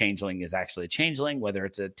the changeling is actually a changeling, whether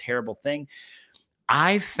it's a terrible thing.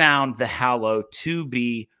 I found the Hallow to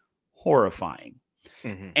be horrifying.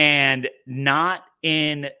 And not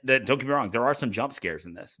in the, don't get me wrong, there are some jump scares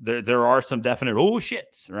in this. There are some definite oh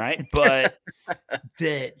shits, right? But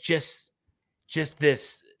just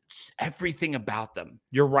this, everything about them.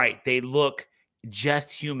 You're right. They look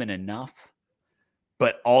just human enough,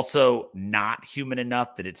 but also not human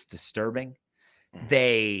enough that it's disturbing.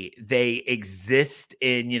 They exist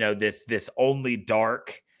in, this only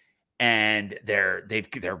dark, and they're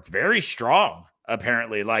very strong.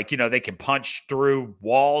 Apparently, like, they can punch through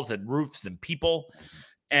walls and roofs and people.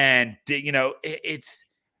 And,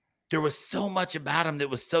 there was so much about them that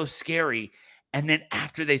was so scary. And then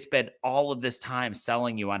after they spend all of this time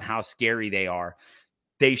selling you on how scary they are,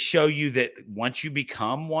 they show you that once you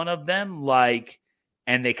become one of them,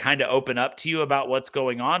 and they kind of open up to you about what's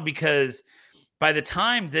going on, because by the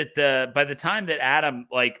time that Adam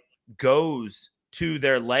goes to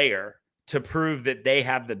their lair to prove that they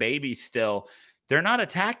have the baby still, they're not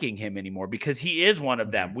attacking him anymore because he is one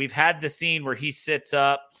of them. We've had the scene where he sits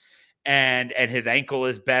up and his ankle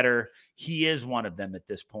is better. He is one of them at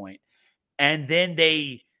this point. And then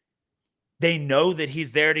they know that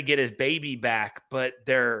he's there to get his baby back, but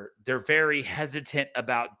they're very hesitant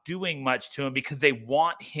about doing much to him because they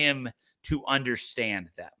want him to understand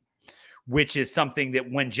them, which is something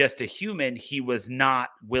that when just a human, he was not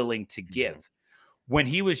willing to give. When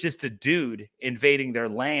he was just a dude invading their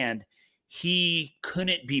land, he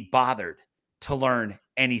couldn't be bothered to learn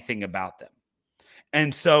anything about them.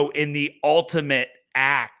 And so in the ultimate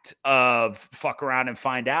act of fuck around and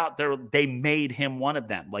find out, they made him one of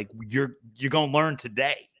them. Like, you're going to learn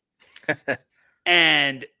today.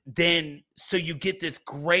 And then, so you get this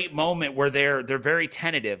great moment where they're very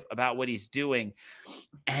tentative about what he's doing.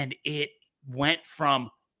 And it went from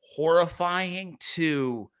horrifying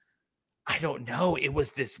to, I don't know, it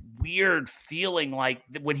was this weird feeling like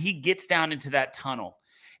when he gets down into that tunnel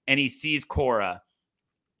and he sees Cora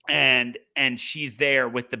and she's there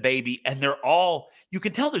with the baby, and they're all, you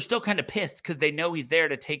can tell they're still kind of pissed because they know he's there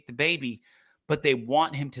to take the baby, but they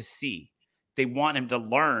want him to see. They want him to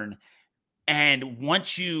learn. And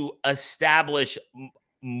once you establish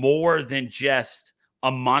more than just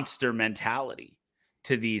a monster mentality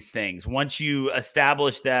to these things, once you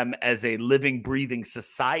establish them as a living, breathing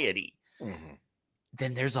society,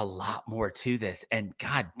 then there's a lot more to this. And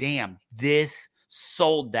God damn, this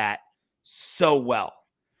sold that so well.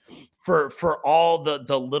 For all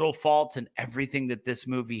the little faults and everything that this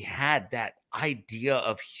movie had, that idea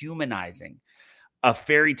of humanizing a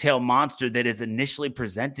fairy tale monster that is initially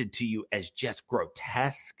presented to you as just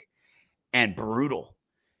grotesque and brutal,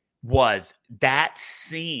 was that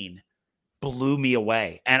scene blew me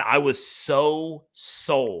away. And I was so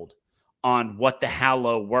sold on what the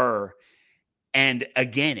Hallow were. And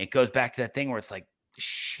again, it goes back to that thing where it's like,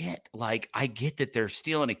 shit, like, I get that they're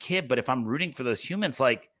stealing a kid, but if I'm rooting for those humans,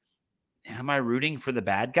 like, am I rooting for the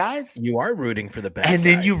bad guys? You are rooting for the bad guys. And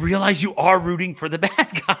then guy. you realize you are rooting for the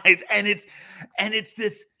bad guys. And it's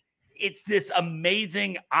this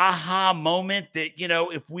amazing aha moment that, you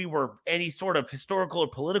know, if we were any sort of historical or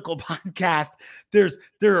political podcast, there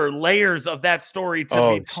are layers of that story to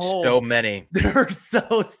be told. So many. There are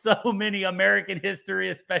so many American history,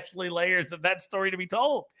 especially layers of that story to be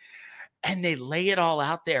told. And they lay it all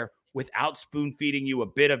out there without spoon feeding you a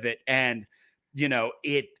bit of it. And, you know,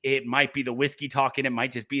 it might be the whiskey talking. It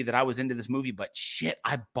might just be that I was into this movie, but shit,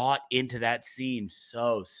 I bought into that scene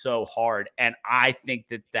so hard. And I think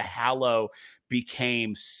that the Hallow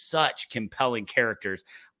became such compelling characters.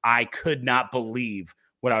 I could not believe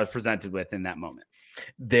what I was presented with in that moment.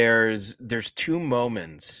 There's two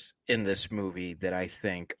moments in this movie that I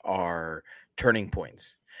think are turning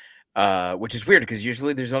points. Which is weird because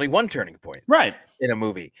usually there's only one turning point, right, in a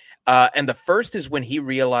movie. And the first is when he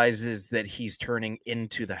realizes that he's turning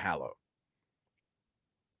into the Hallow.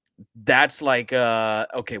 That's like,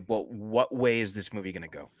 okay, well, what way is this movie going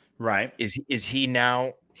to go? Right. Is he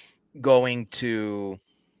now going to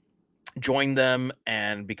join them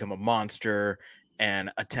and become a monster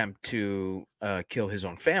and attempt to kill his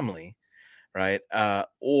own family, right?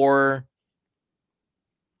 Or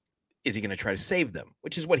is he going to try to save them,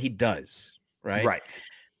 which is what he does, right? Right.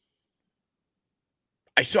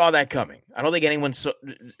 I saw that coming. I don't think anyone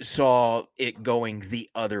saw it going the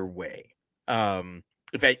other way.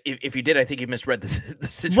 If you did, I think you misread the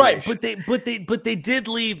situation. Right, but they did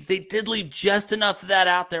leave just enough of that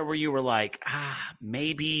out there where you were like,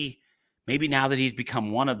 maybe now that he's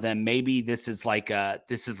become one of them, maybe this is like a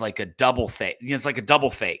double fake. You know, it's like a double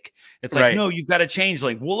fake. It's like, no, you've got to change.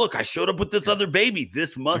 Like, well, look, I showed up with this other baby.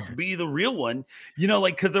 This must be the real one. You know,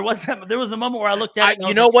 like, because there was a moment where I looked at it.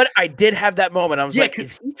 You know what? I did have that moment. I was like,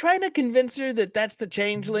 is he trying to convince her that that's the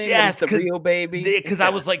changeling? Yes, the real baby. Because I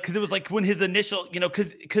was like, because it was like when his initial, you know,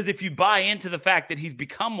 because if you buy into the fact that he's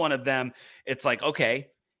become one of them, it's like, okay,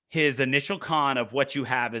 his initial con of what you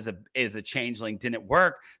have is a changeling didn't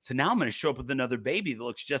work. So now I'm going to show up with another baby that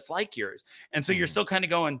looks just like yours. And so you're still kind of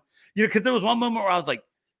going, you know, because there was one moment where I was like,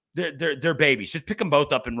 they're babies. Just pick them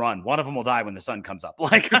both up and run. One of them will die when the sun comes up.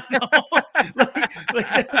 Like, I know,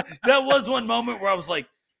 that was one moment where I was like,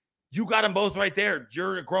 you got them both right there.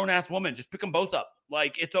 You're a grown ass woman. Just pick them both up.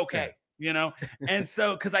 Like, it's okay. You know, and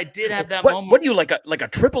so because I did have that moment. What are you, like a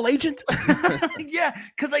triple agent? Yeah,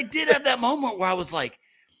 because I did have that moment where I was like,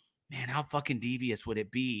 man, how fucking devious would it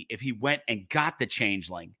be if he went and got the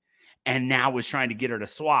changeling and now was trying to get her to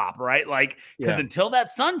swap, right? Like, because until that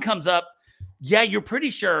sun comes up, yeah, you're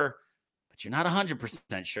pretty sure, but you're not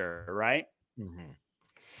 100% sure, right?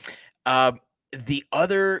 Mm-hmm. The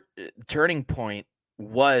other turning point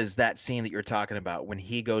was that scene that you're talking about when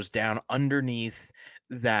he goes down underneath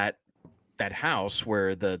that house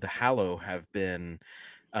where the Hallow have been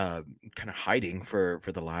kind of hiding for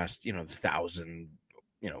the last, 1,000,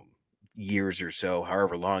 years or so,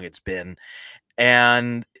 however long it's been.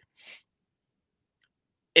 And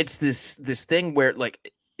it's this thing where,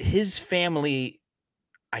 like, his family,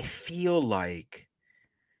 I feel like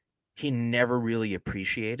he never really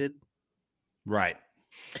appreciated. Right.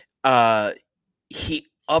 He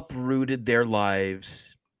uprooted their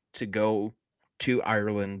lives to go to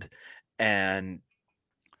Ireland and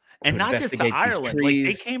not just to Ireland. Like,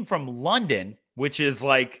 they came from London, which is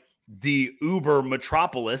like the uber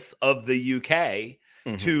metropolis of the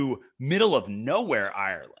UK, to middle of nowhere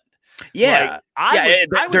Ireland. Yeah.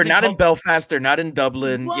 They're not in Belfast. They're not in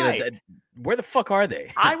Dublin. Right. You know, where the fuck are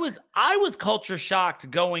they? I was culture shocked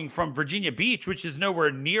going from Virginia Beach, which is nowhere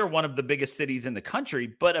near one of the biggest cities in the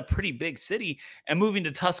country, but a pretty big city, and moving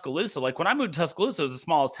to Tuscaloosa. Like when I moved to Tuscaloosa, it was the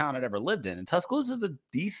smallest town I'd ever lived in. And Tuscaloosa is a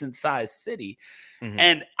decent sized city. Mm-hmm.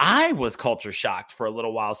 And I was culture shocked for a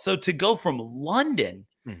little while. So to go from London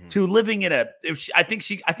to living in I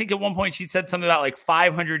think at one point she said something about like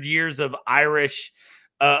 500 years of Irish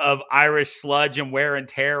sludge and wear and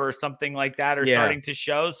tear or something like that are starting to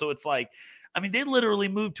show. So it's like, I mean, they literally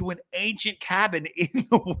moved to an ancient cabin in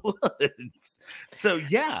the woods. So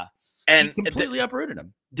yeah, and completely uprooted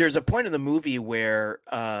them. There's a point in the movie where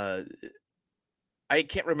I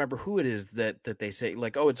can't remember who it is that they say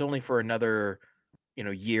like, oh, it's only for another,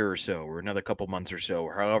 year or so, or another couple months or so,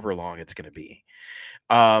 or however long it's going to be.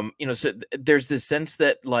 So there's this sense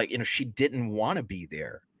that like, she didn't want to be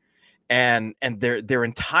there. And their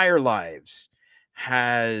entire lives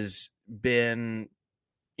has been,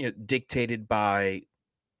 dictated by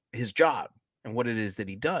his job and what it is that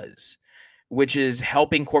he does, which is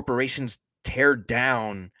helping corporations tear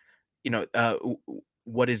down,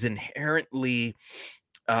 what is inherently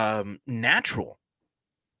natural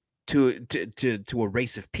to a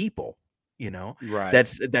race of people. Right.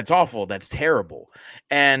 That's awful. That's terrible.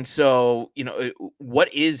 And so,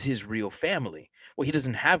 what is his real family? Well, he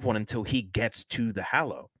doesn't have one until he gets to the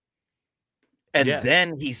Hallow. And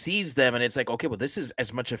then he sees them and it's like, okay, well, this is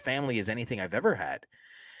as much a family as anything I've ever had.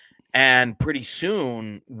 And pretty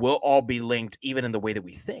soon we'll all be linked, even in the way that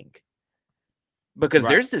we think. Because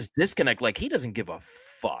there's this disconnect. Like, he doesn't give a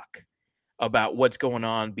fuck about what's going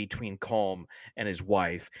on between Colm and his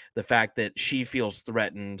wife. The fact that she feels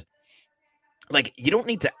threatened. Like, you don't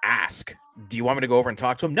need to ask, do you want me to go over and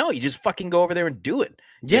talk to him? No, you just fucking go over there and do it.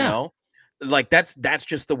 Yeah. Like, that's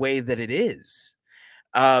just the way that it is.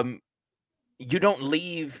 You don't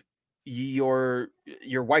leave your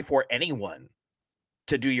wife or anyone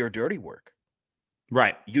to do your dirty work.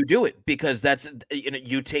 Right. You do it because that's,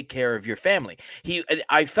 you take care of your family.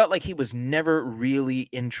 I felt like he was never really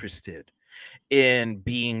interested in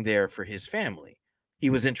being there for his family.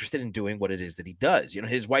 He was interested in doing what it is that he does.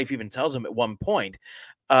 His wife even tells him at one point,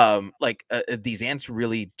 these ants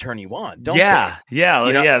really turn you on, don't they?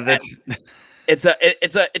 Yeah. That's it's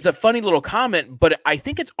a funny little comment, but I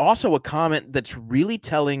think it's also a comment that's really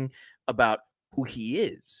telling about who he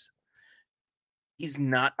is. He's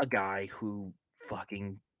not a guy who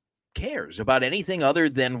fucking cares about anything other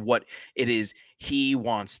than what it is he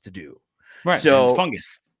wants to do. Right. So it's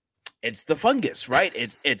fungus. It's the fungus, right?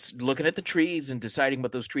 It's looking at the trees and deciding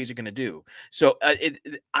what those trees are going to do. So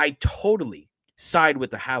I totally side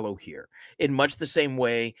with the Hallow here, in much the same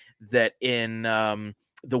way that in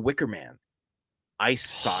The Wicker Man, I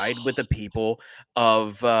side with the people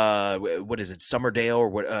of what is it, Summerdale or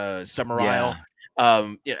what Summerisle.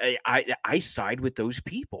 I side with those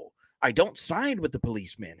people. I don't side with the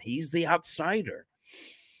policeman. He's the outsider,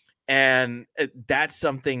 and that's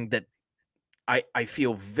something that I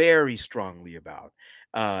feel very strongly about.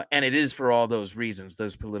 And it is for all those reasons,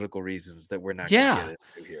 those political reasons that we're not going to get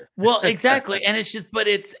into here. Well, exactly. And it's just,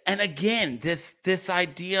 and again, this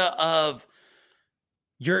idea of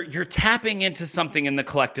you're tapping into something in the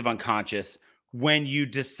collective unconscious when you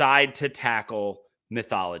decide to tackle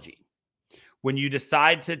mythology, when you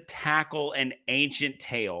decide to tackle an ancient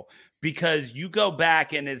tale, because you go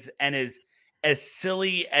back and as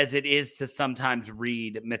silly as it is to sometimes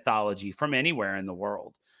read mythology from anywhere in the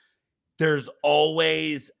world, there's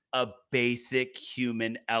always a basic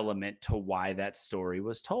human element to why that story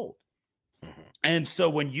was told. Mm-hmm. And so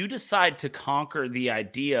when you decide to conquer the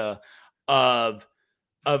idea of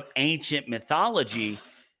ancient mythology,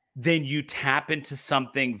 then you tap into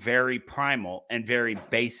something very primal and very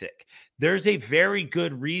basic. There's a very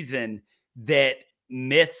good reason that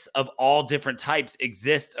myths of all different types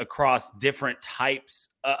exist across different types,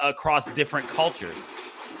 across different cultures.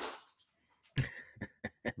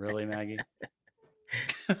 Really, Maggie?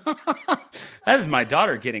 That is my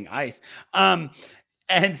daughter getting ice. And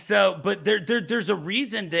so, but there's a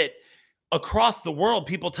reason that across the world,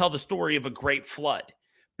 people tell the story of a great flood,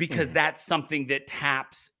 because that's something that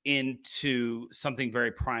taps into something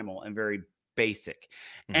very primal and very basic.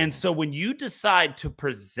 And so when you decide to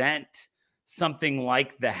present something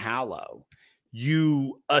like the Hallow,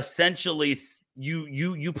 you essentially,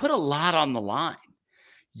 you put a lot on the line.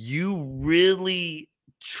 You really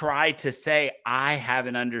try to say, I have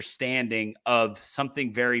an understanding of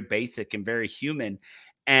something very basic and very human.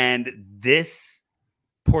 And this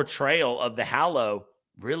portrayal of the Hallow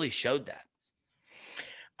really showed that.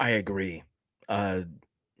 I agree.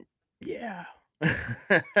 Yeah.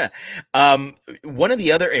 One of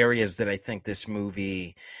the other areas that I think this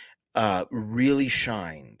movie really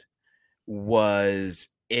shined was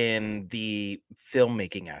in the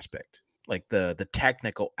filmmaking aspect, like the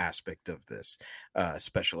technical aspect of this,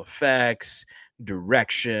 special effects,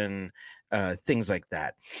 direction, things like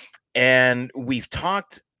that. And we've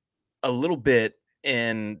talked a little bit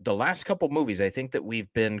in the last couple movies. I think that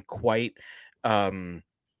we've been quite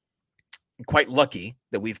lucky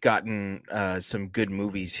that we've gotten some good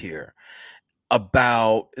movies here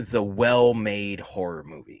about the well-made horror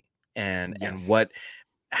movie and what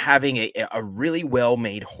having a really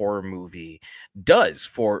well-made horror movie does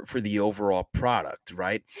for the overall product,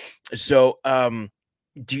 right? So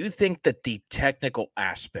do you think that the technical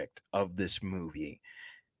aspect of this movie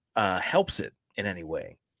helps it in any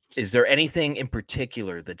way? Is there anything in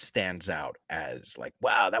particular that stands out as like,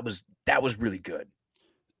 wow, that was really good?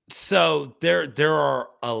 So there are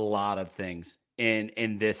a lot of things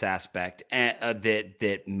in this aspect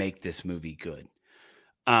that make this movie good.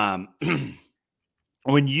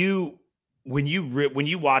 When you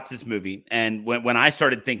watch this movie, and when I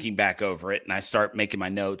started thinking back over it, and I start making my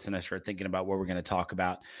notes, and I start thinking about what we're going to talk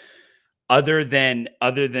about, other than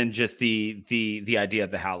just the idea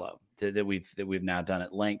of the Hallow that we've now done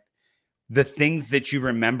at length, the things that you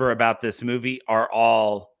remember about this movie are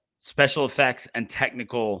all special effects and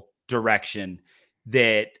technical direction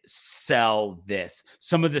that sell this.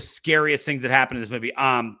 Some of the scariest things that happen in this movie.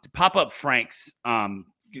 Pop up Frank's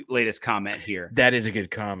latest comment here. That is a good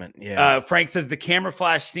comment. Yeah. Frank says the camera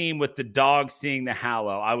flash scene with the dog seeing the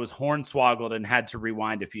Hallow. I was hornswoggled and had to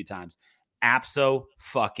rewind a few times.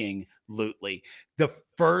 Abso-fucking-lutely. The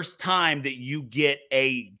first time that you get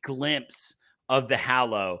a glimpse of the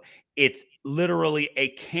Hallow, it's literally a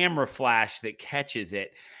camera flash that catches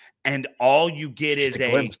it, and all you get is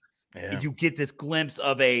you get this glimpse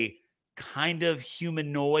of a kind of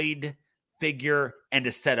humanoid figure and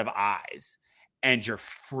a set of eyes, and you're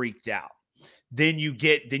freaked out. Then you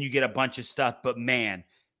get a bunch of stuff, but man,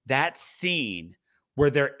 that scene where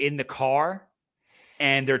they're in the car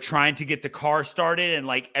and they're trying to get the car started, and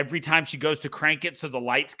like every time she goes to crank it so the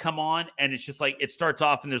lights come on, and it's just like it starts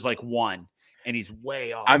off and there's like one, and he's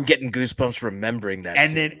way off. I'm getting goosebumps remembering that.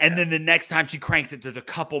 And then the next time she cranks it, there's a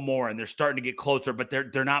couple more, and they're starting to get closer, but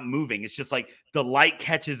they're not moving. It's just like the light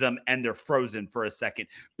catches them and they're frozen for a second.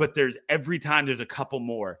 But every time there's a couple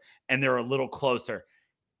more and they're a little closer.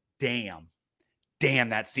 Damn,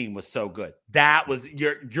 that scene was so good. That was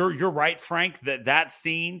you're right, Frank. That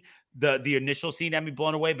scene, the initial scene had me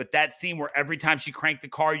blown away, but that scene where every time she cranked the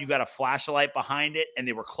car, you got a flashlight behind it, and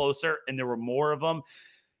they were closer and there were more of them.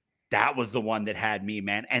 That was the one that had me,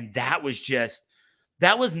 man. And that was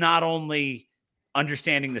not only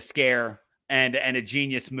understanding the scare and a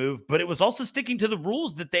genius move, but it was also sticking to the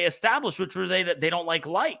rules that they established, which were that they don't like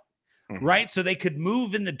light, right? So they could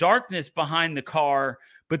move in the darkness behind the car,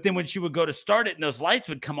 but then when she would go to start it and those lights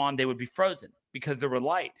would come on, they would be frozen because there were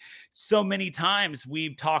light. So many times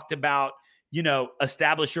we've talked about,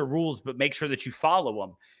 establish your rules, but make sure that you follow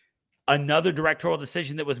them. Another directorial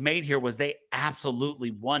decision that was made here was they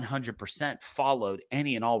absolutely 100% followed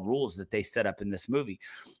any and all rules that they set up in this movie,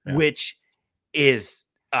 which is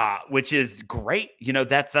great.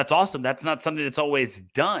 That's awesome. That's not something that's always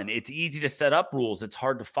done. It's easy to set up rules. It's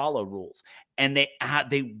hard to follow rules. And they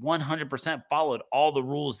 100% followed all the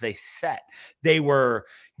rules they set. They were,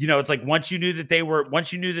 it's like once you knew that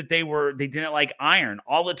they didn't like iron,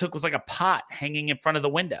 all it took was like a pot hanging in front of the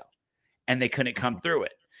window and they couldn't come through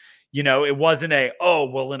it. It wasn't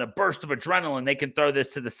in a burst of adrenaline, they can throw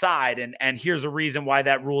this to the side. And here's a reason why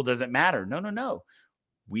that rule doesn't matter. No.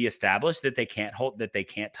 We established that they can't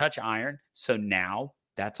touch iron. So now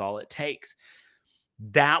that's all it takes.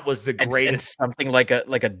 That was the greatest. And something like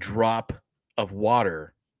a drop of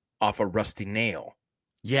water off a rusty nail.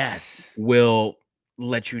 Yes. Will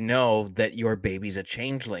let you know that your baby's a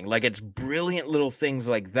changeling. Like, it's brilliant little things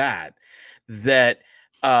like that.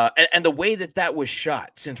 And the way that was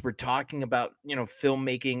shot, since we're talking about,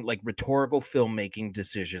 filmmaking, like rhetorical filmmaking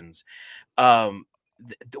decisions, the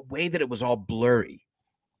way that it was all blurry,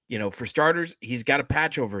 for starters, he's got a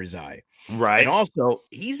patch over his eye. Right. And also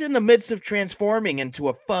he's in the midst of transforming into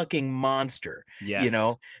a fucking monster. Yes.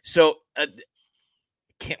 So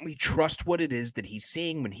can't we trust what it is that he's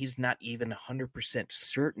seeing when he's not even 100%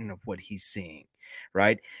 certain of what he's seeing?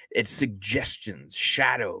 Right. It's suggestions,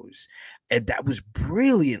 shadows. And that was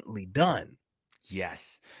brilliantly done.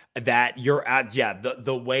 Yes. That you're at. Yeah.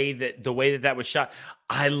 The way that was shot.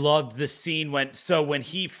 I loved the scene when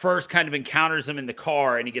he first kind of encounters him in the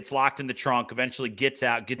car and he gets locked in the trunk, eventually gets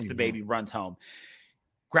out, gets the baby, runs home.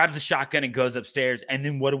 grabs the shotgun and goes upstairs. And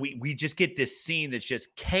then what do we just get this scene that's just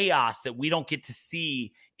chaos that we don't get to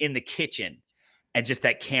see in the kitchen, and just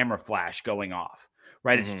that camera flash going off,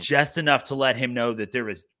 right? It's just enough to let him know that there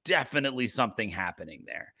is definitely something happening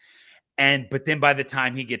there. But then by the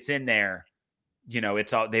time he gets in there,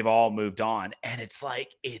 they've all moved on. And it's like,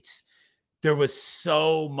 there was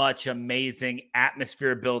so much amazing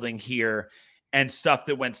atmosphere building here, and stuff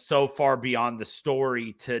that went so far beyond the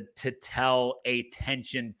story to tell a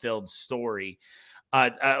tension-filled story,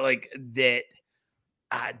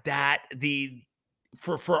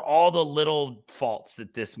 for all the little faults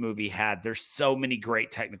that this movie had, there's so many great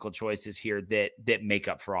technical choices here that make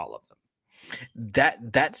up for all of them.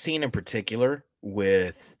 That scene in particular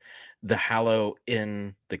with the Hallow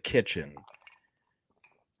in the kitchen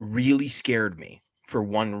really scared me for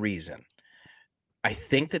one reason. I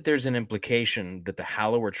think that there's an implication that the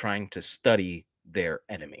Hallow are trying to study their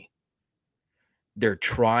enemy. They're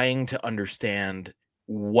trying to understand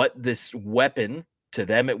what this weapon, to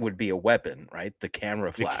them it would be a weapon, right? The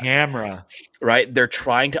camera flash. The camera. Right? They're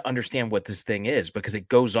trying to understand what this thing is, because it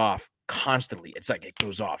goes off constantly. It's like it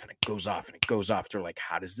goes off and it goes off and it goes off. They're like,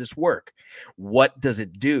 how does this work? What does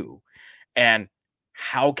it do? And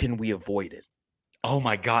how can we avoid it? Oh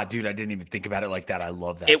my God, dude, I didn't even think about it like that. I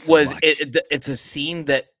love that. It's a scene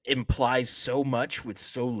that implies so much with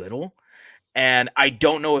so little. And I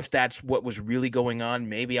don't know if that's what was really going on.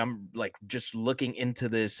 Maybe I'm like just looking into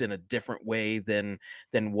this in a different way than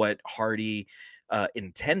what Hardy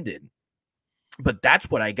intended. But that's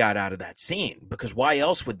what I got out of that scene, because why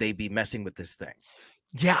else would they be messing with this thing?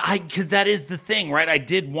 Yeah, because that is the thing, right? I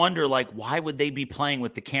did wonder, like, why would they be playing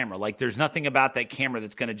with the camera? Like, there's nothing about that camera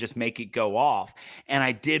that's going to just make it go off. And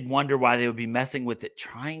I did wonder why they would be messing with it,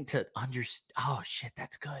 trying to understand. Oh, shit,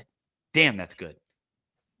 that's good. Damn, that's good.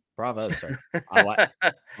 Bravo, sir. I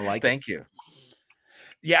like Thank you.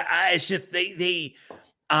 Yeah, it's just there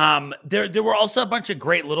were also a bunch of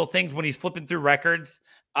great little things when he's flipping through records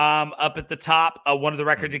up at the top. One of the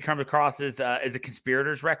records he comes across is a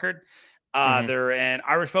Conspirators record. They're an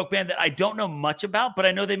Irish folk band that I don't know much about, but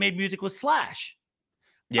I know they made music with Slash.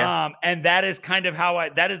 Yeah. And that is kind of how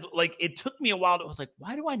it took me a while. I was like,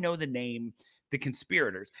 why do I know the name The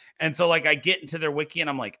Conspirators? And so like I get into their wiki and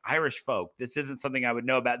I'm like, Irish folk, this isn't something I would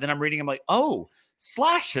know about. Then I'm reading, I'm like, oh,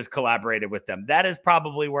 Slash has collaborated with them. That is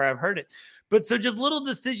probably where I've heard it. But so just little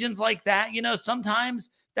decisions like that,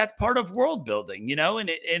 sometimes that's part of world building, and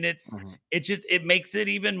it makes it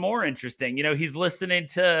even more interesting. He's listening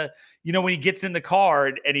to, when he gets in the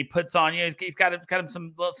car and he puts on, he's got him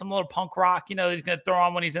some little punk rock, he's going to throw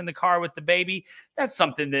on when he's in the car with the baby. That's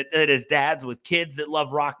something that as dads with kids that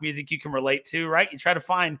love rock music, you can relate to, right? You try to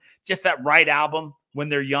find just that right album when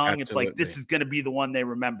they're young. Absolutely. It's like, this is going to be the one they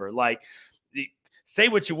remember. Like, say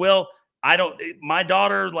what you will. My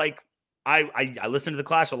daughter, like, I listened to The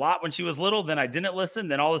Clash a lot when she was little. Then I didn't listen.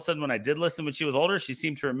 Then all of a sudden, when I did listen when she was older, she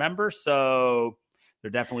seemed to remember. So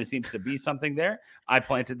there definitely seems to be something there. I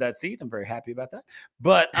planted that seed. I'm very happy about that.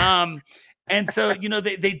 But and so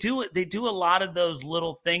they do a lot of those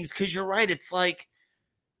little things, because you're right. It's like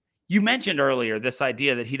you mentioned earlier, this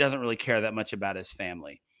idea that he doesn't really care that much about his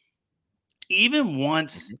family. Even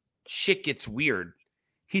once shit gets weird,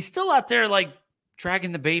 he's still out there like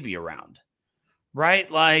dragging the baby around.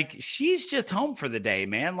 Right? Like, she's just home for the day,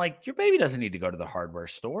 man. Like, your baby doesn't need to go to the hardware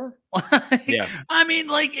store. Yeah. I mean,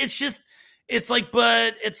 like,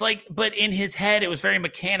 but in his head, it was very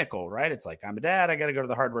mechanical, right? It's like, I'm a dad. I got to go to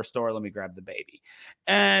the hardware store. Let me grab the baby.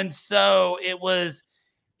 And so it was,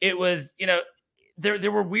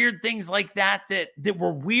 there were weird things like that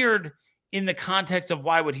were weird in the context of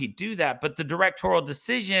why would he do that? But the directorial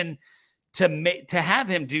decision to have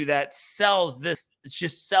him do that sells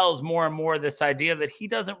more and more this idea that he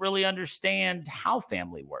doesn't really understand how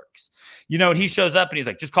family works. And he shows up and he's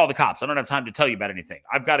like, just call the cops. I don't have time to tell you about anything.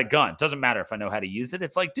 I've got a gun. Doesn't matter if I know how to use it.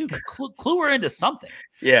 It's like, dude, clue her into something.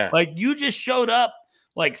 Yeah. Like, you just showed up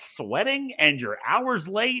like sweating and you're hours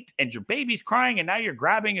late and your baby's crying and now you're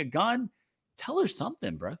grabbing a gun. Tell her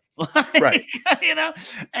something, bro. Right.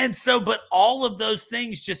 And so, but all of those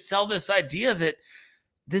things just sell this idea that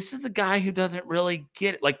this is a guy who doesn't really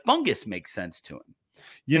get it. Like, fungus makes sense to him.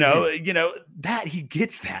 That he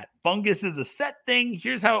gets that. Fungus is a set thing.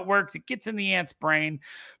 Here's how it works. It gets in the ant's brain.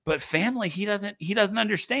 But family, he doesn't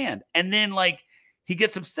understand. And then, like, he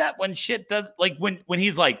gets upset when shit does, like, when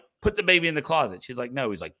he's like, put the baby in the closet. She's like,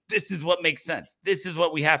 no. He's like, this is what makes sense. This is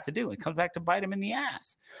what we have to do. And it comes back to bite him in the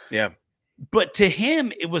ass. Yeah. But to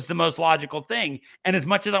him, it was the most logical thing. And as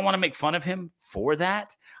much as I want to make fun of him for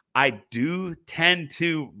that, I do tend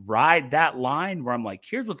to ride that line where I'm like,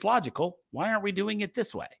 here's what's logical. Why aren't we doing it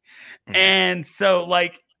this way? Mm-hmm. And so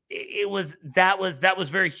like that was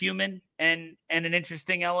very human and an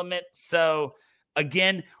interesting element. So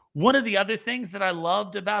again, one of the other things that I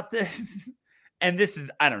loved about this, and this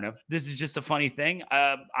is, I don't know, this is just a funny thing.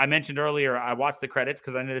 I mentioned earlier, I watched the credits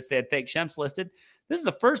because I noticed they had fake Shemps listed. This is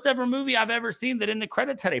the first ever movie I've ever seen that in the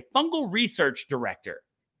credits had a fungal research director.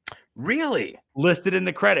 Really? Listed in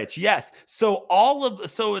the credits, yes. So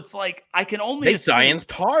it's like I can only They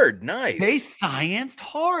scienced hard. Nice. They scienced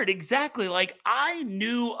hard, exactly. Like I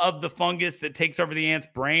knew of the fungus that takes over the ant's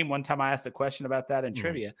brain. One time I asked a question about that in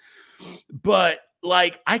trivia. But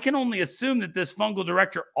like I can only assume that this fungal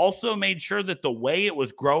director also made sure that the way it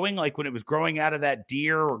was growing, like when it was growing out of that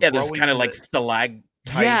deer, or there's kind of like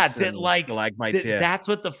stalagmites. Stalagmites. That's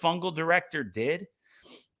what the fungal director did.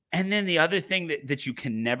 And then the other thing that you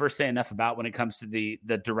can never say enough about when it comes to the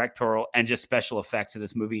directorial and just special effects of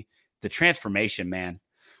this movie, the transformation, man.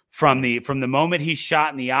 From the moment he's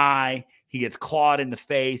shot in the eye, he gets clawed in the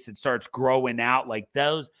face, it starts growing out. Like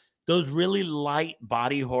those really light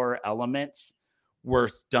body horror elements were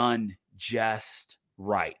done just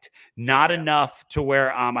right. Not enough to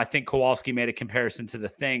where I think Kowalski made a comparison to The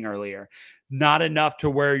Thing earlier. Not enough to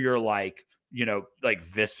where you're like, like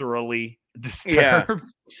viscerally disturbed,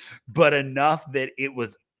 but enough that it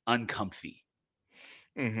was uncomfy.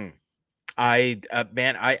 Mm-hmm. I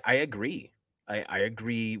agree. I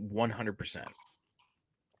agree 100%.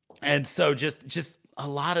 And so just a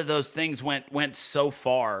lot of those things went so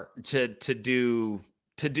far to do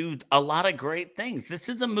a lot of great things. This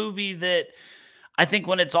is a movie that I think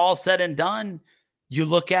when it's all said and done, you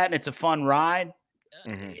look at and it's a fun ride.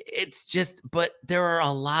 Mm-hmm. It's just, but there are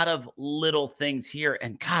a lot of little things here.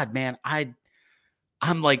 And God, man,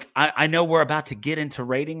 I'm like, I know we're about to get into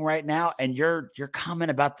rating right now. And your comment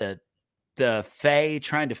about the Faye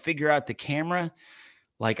trying to figure out the camera,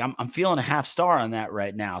 like I'm feeling a 0.5 star on that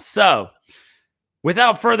right now. So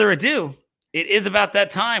without further ado, it is about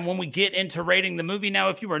that time when we get into rating the movie. Now,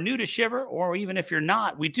 if you are new to Shiver, or even if you're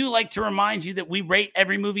not, we do like to remind you that we rate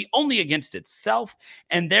every movie only against itself,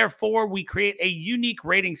 and therefore we create a unique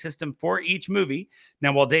rating system for each movie.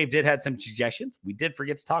 Now, while Dave did have some suggestions, we did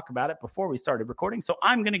forget to talk about it before we started recording, so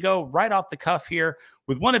I'm going to go right off the cuff here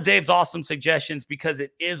with one of Dave's awesome suggestions because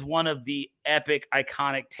it is one of the epic,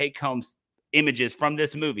 iconic take-home images from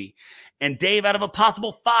this movie. And Dave, out of a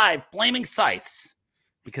possible 5 flaming scythes,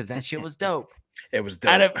 because that shit was dope. It was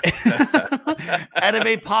dope. Out of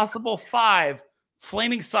a possible 5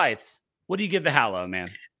 flaming scythes, what do you give the Hallow, man?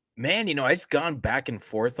 Man, I've gone back and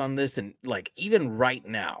forth on this, and like even right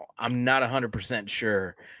now, I'm not 100%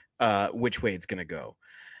 sure which way it's going to go.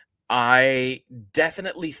 I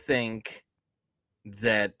definitely think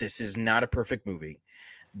that this is not a perfect movie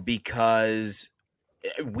because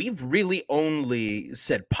we've really only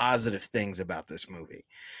said positive things about this movie.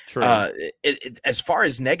 True. As far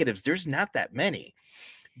as negatives, there's not that many.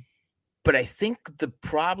 But I think the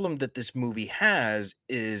problem that this movie has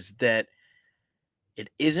is that it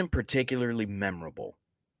isn't particularly memorable.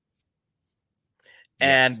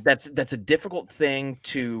 Yes. And that's a difficult thing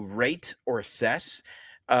to rate or assess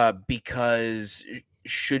because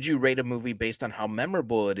should you rate a movie based on how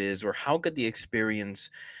memorable it is or how good the experience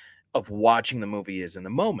of watching the movie is in the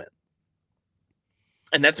moment?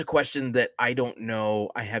 And that's a question that I don't know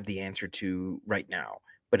I have the answer to right now,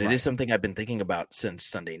 but it is something I've been thinking about since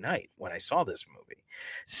Sunday night when I saw this movie.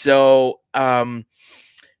 So I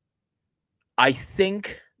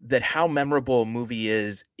think that how memorable a movie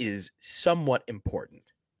is somewhat important,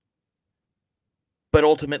 but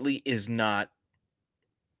ultimately is not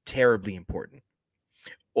terribly important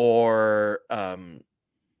or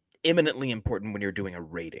eminently important when you're doing a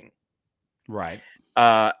rating. Right.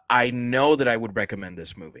 I know that I would recommend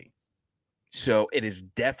this movie. So it is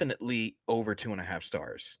definitely over 2.5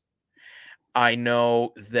 stars. I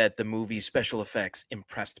know that the movie's special effects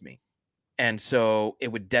impressed me. And so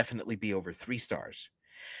it would definitely be over 3 stars.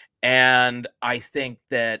 And I think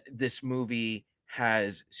that this movie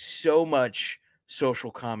has so much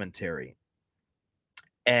social commentary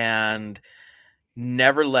and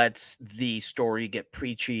never lets the story get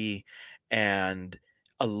preachy and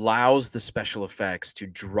allows the special effects to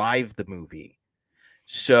drive the movie.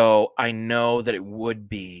 So I know that it would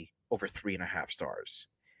be over 3.5 stars.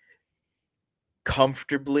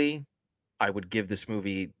 Comfortably, I would give this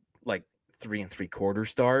movie like 3 3/4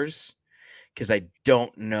 stars because I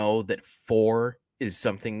don't know that 4 is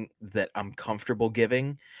something that I'm comfortable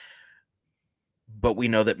giving. But we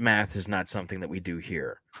know that math is not something that we do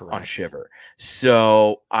here on Shiver.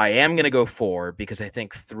 So I am going to go 4 because I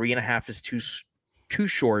think 3.5 is too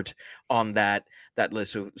short on that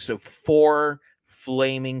list. So 4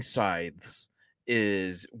 flaming scythes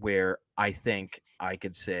is where I think I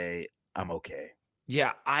could say I'm okay.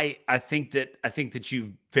 Yeah, I think that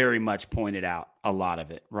you very much pointed out a lot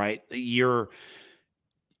of it, right?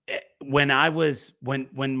 When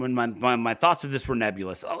my thoughts of this were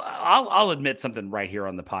nebulous, I'll admit something right here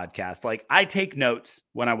on the podcast. Like, I take notes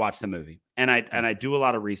when I watch the movie, and I do a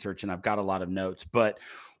lot of research, and I've got a lot of notes. But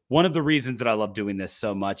one of the reasons that I love doing this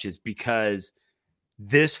so much is because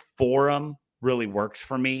this forum really works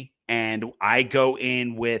for me, and I go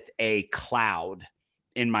in with a cloud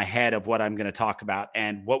in my head of what I'm going to talk about,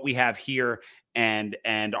 and what we have here and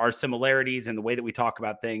our similarities and the way that we talk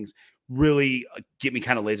about things really get me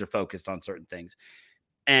kind of laser focused on certain things.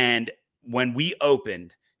 And when we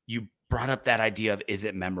opened, you brought up that idea of, is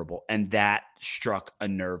it memorable? And that struck a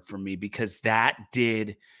nerve for me, because that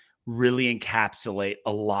did really encapsulate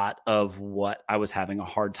a lot of what I was having a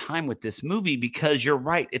hard time with this movie, because you're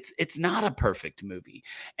right. It's not a perfect movie,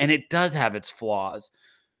 and it does have its flaws.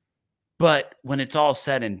 But when it's all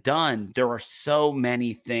said and done, there are so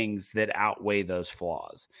many things that outweigh those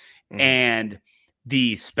flaws. And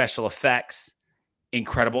the special effects,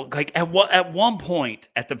 incredible. Like at one point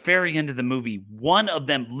at the very end of the movie, one of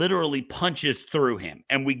them literally punches through him,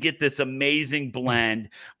 and we get this amazing blend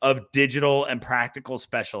of digital and practical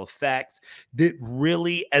special effects that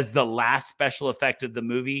really, as the last special effect of the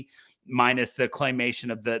movie, minus the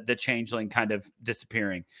claymation of the changeling kind of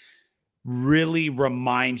disappearing, really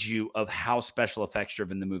reminds you of how special effects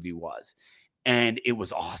driven the movie was. And it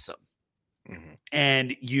was awesome.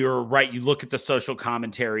 And you're right. You look at the social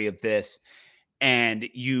commentary of this, and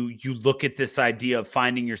you look at this idea of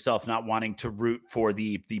finding yourself not wanting to root for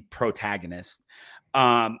the protagonist.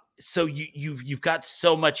 So you've got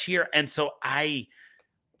so much here. And so I'm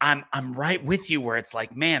right with you, where it's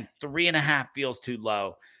like, man, 3.5 feels too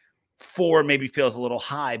low. 4 maybe feels a little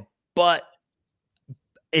high, but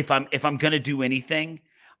if I'm going to do anything,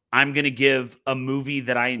 I'm going to give a movie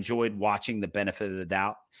that I enjoyed watching the benefit of the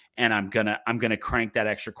doubt, and I'm going to crank that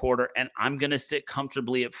extra quarter, and I'm going to sit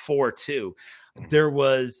comfortably at 4 too. There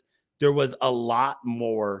was a lot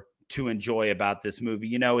more to enjoy about this movie.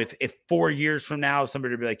 You know, if 4 years from now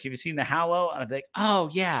somebody would be like, "Have you seen The Hallow?" And I'd be like, "Oh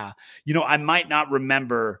yeah." You know, I might not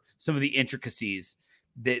remember some of the intricacies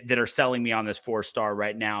that are selling me on this 4-star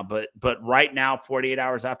right now. But right now, 48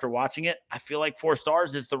 hours after watching it, I feel like 4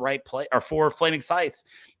 stars is the right place, or 4 flaming scythes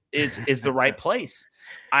is the right place.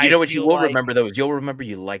 You know what you will remember, though, is you'll remember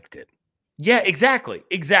you liked it. Yeah, exactly.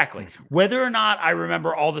 Whether or not I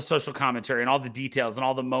remember all the social commentary and all the details and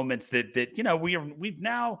all the moments that you know, we've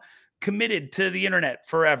now committed to the internet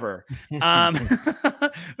forever.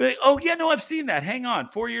 Like, oh yeah, no, I've seen that. Hang on,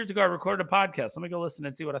 4 years ago I recorded a podcast. Let me go listen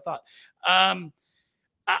and see what I thought.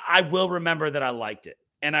 I will remember that I liked it.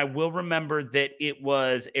 And I will remember that it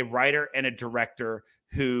was a writer and a director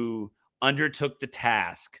who undertook the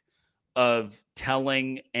task of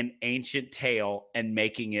telling an ancient tale and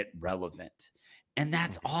making it relevant. And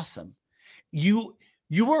that's awesome. You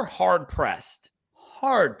are hard pressed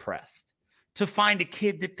to find a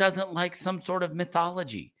kid that doesn't like some sort of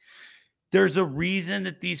mythology. There's a reason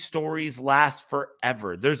that these stories last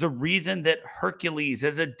forever. There's a reason that Hercules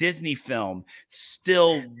as a Disney film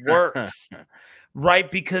still works, right?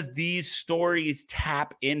 Because these stories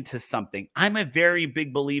tap into something. I'm a very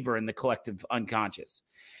big believer in the collective unconscious.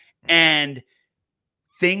 And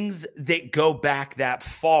things that go back that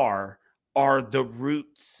far are the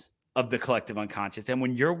roots of the collective unconscious. And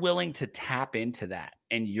when you're willing to tap into that,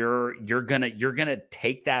 and you're gonna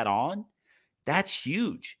take that on, that's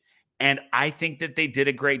huge. And I think that they did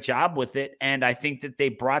a great job with it. And I think that they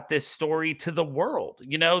brought this story to the world.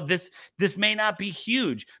 You know, this may not be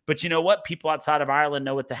huge, but you know what? People outside of Ireland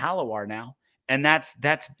know what the Hallow are now. And that's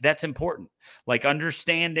important. Like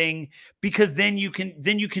understanding, because then you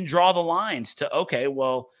can draw the lines to, okay,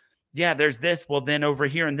 well, yeah, there's this. Well, then over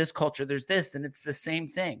here in this culture, there's this, and it's the same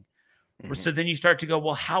thing. Mm-hmm. So then you start to go,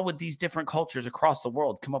 well, how would these different cultures across the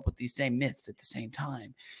world come up with these same myths at the same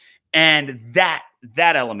time? And that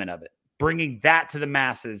element of it, bringing that to the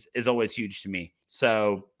masses, is always huge to me.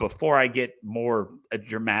 So before I get more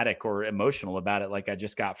dramatic or emotional about it, like I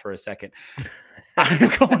just got for a second, I'm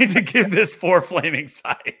going to give this 4 flaming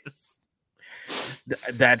scythes.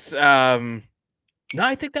 That's no,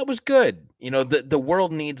 I think that was good. You know, the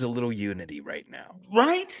world needs a little unity right now,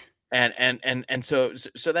 right? And so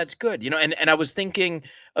that's good. You know, and I was thinking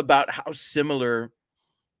about how similar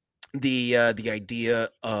the idea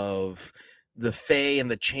of the Fae and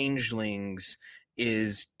the Changelings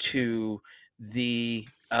is to the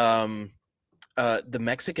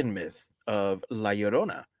Mexican myth of La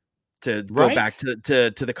Llorona. to go back to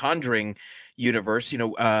the Conjuring universe.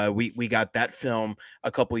 We got that film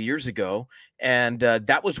a couple of years ago, and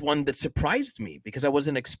that was one that surprised me because I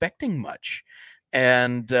wasn't expecting much.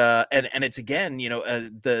 And it's again,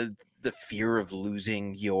 the fear of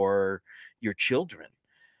losing your children.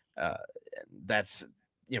 That's,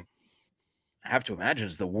 I have to imagine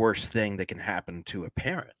is the worst thing that can happen to a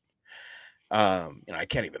parent. I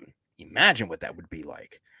can't even imagine what that would be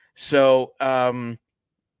like. So, it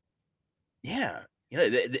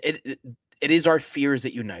is our fears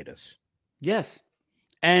that unite us. Yes.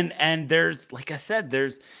 And there's, like I said,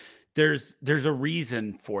 there's a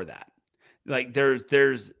reason for that. Like there's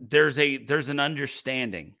an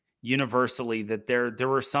understanding universally that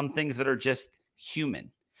there are some things that are just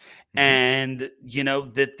human. Mm-hmm. And,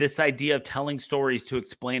 that this idea of telling stories to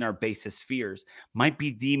explain our basest fears might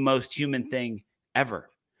be the most human thing ever.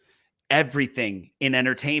 Everything in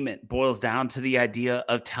entertainment boils down to the idea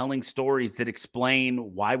of telling stories that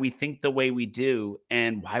explain why we think the way we do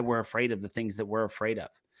and why we're afraid of the things that we're afraid of.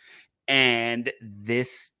 And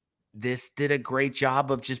this did a great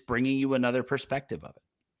job of just bringing you another perspective of it.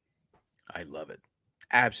 I love it.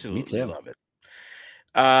 Absolutely love it.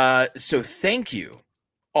 So thank you,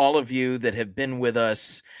 all of you that have been with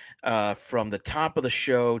us from the top of the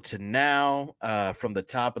show to now, from the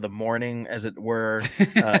top of the morning, as it were,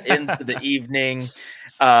 into the evening.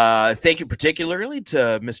 Thank you particularly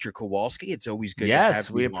to Mr. Kowalski. It's always good to have you on. Yes,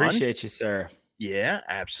 we appreciate you, sir. Yeah,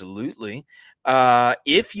 absolutely.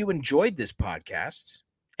 If you enjoyed this podcast,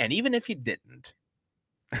 and even if you didn't,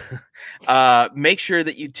 make sure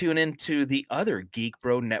that you tune into the other Geek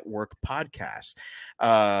Bro Network podcasts,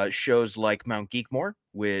 shows like Mount Geekmore,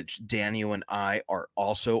 which Daniel and I are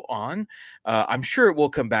also on. I'm sure it will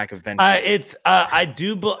come back eventually. I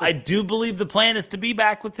do believe the plan is to be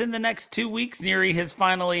back within the next 2 weeks. Neri has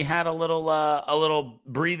finally had a little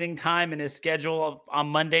breathing time in his schedule on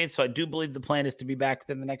Monday, so I do believe the plan is to be back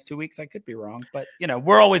within the next 2 weeks. I could be wrong, but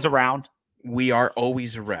we're always around. We are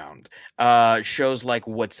always around. Shows like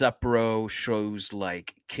What's Up, Bro, shows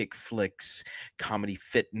like Kick Flicks, Comedy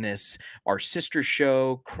Fitness, our sister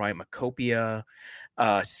show, Crimacopia,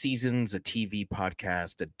 Seasons, a TV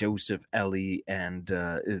podcast, A Dose of Ellie, and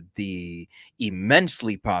the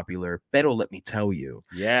immensely popular Pero Let Me Tell You.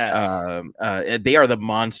 Yes. They are the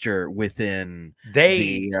monster within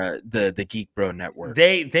the Geek Bro Network.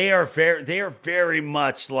 They are very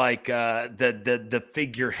much like the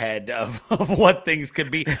figurehead of what things could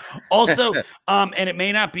be. Also, and it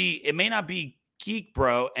may not be Geek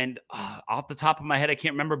Bro, and off the top of my head, I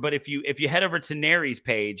can't remember, but if you head over to Neri's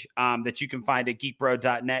page that you can find at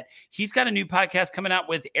geekbro.net, he's got a new podcast coming out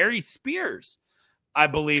with Aries Spears, I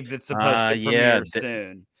believe, that's supposed to premiere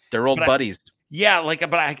soon. They're old buddies. Yeah,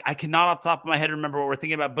 but I cannot off the top of my head remember what we're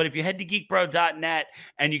thinking about. But if you head to geekbro.net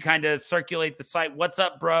and you kind of circulate the site, What's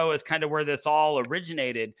Up, Bro is kind of where this all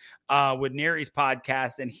originated with Neri's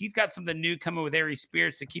podcast. And he's got something new coming with Aries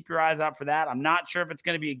Spears, so keep your eyes out for that. I'm not sure if it's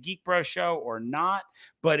going to be a Geek Bro show or not,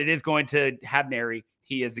 but it is going to have Neri.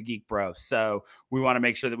 He is a Geek Bro. So we want to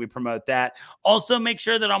make sure that we promote that. Also, make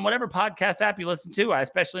sure that on whatever podcast app you listen to, I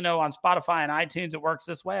especially know on Spotify and iTunes, it works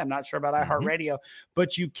this way. I'm not sure about iHeartRadio,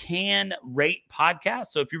 but you can rate podcasts.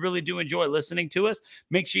 So if you really do enjoy listening to us,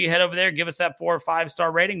 make sure you head over there, give us that 4 or 5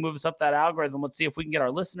 star rating, move us up that algorithm. Let's see if we can get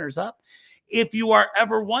our listeners up. If you are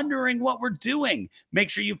ever wondering what we're doing, make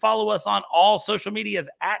sure you follow us on all social medias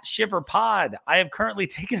at ShiverPod. I have currently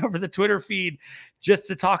taken over the Twitter feed just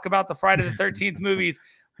to talk about the Friday the 13th movies.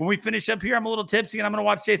 When we finish up here, I'm a little tipsy and I'm going to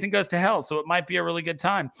watch Jason Goes to Hell, so it might be a really good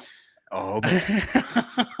time. Oh,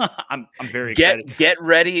 I'm very excited. Get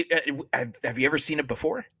ready. Have you ever seen it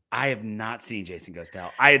before? I have not seen Jason Goes to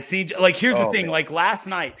Hell. I had seen, here's the thing. Man. Like last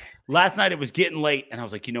night it was getting late and I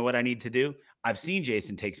was like, you know what I need to do? I've seen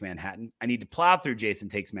Jason Takes Manhattan. I need to plow through Jason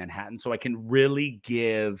Takes Manhattan so I can really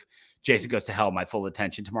give Jason Goes to Hell my full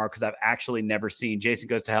attention tomorrow, because I've actually never seen Jason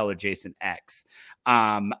Goes to Hell or Jason X.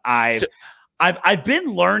 I've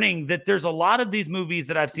been learning that there's a lot of these movies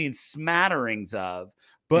that I've seen smatterings of,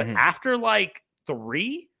 but after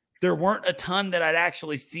 3, there weren't a ton that I'd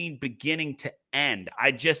actually seen beginning to end.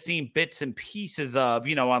 I just seen bits and pieces of,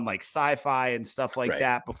 on Sci-Fi and stuff like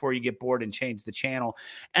that before you get bored and change the channel.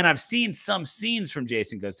 And I've seen some scenes from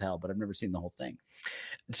Jason Goes to Hell, but I've never seen the whole thing.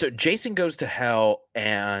 So Jason Goes to Hell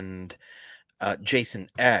and Jason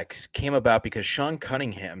X came about because Sean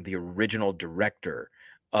Cunningham, the original director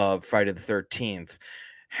of Friday the 13th,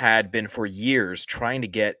 had been for years trying to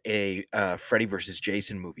get a Freddy versus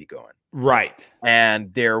Jason movie going. Right.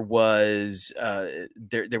 And there was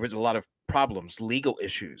there was a lot of problems, legal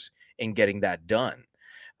issues in getting that done,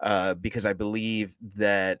 because I believe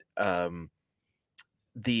that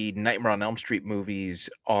the Nightmare on Elm Street movies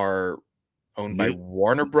are owned by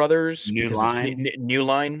Warner Brothers. New Line. New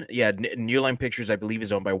Line. Yeah, New Line Pictures, I believe,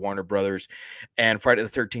 is owned by Warner Brothers, and Friday the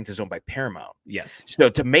 13th is owned by Paramount. Yes. So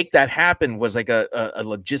to make that happen was like a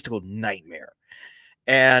logistical nightmare.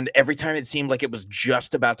 And every time it seemed like it was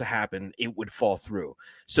just about to happen, it would fall through.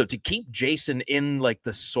 So to keep Jason in like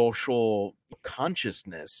the social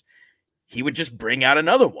consciousness, he would just bring out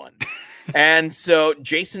another one. And so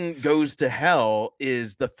Jason Goes to Hell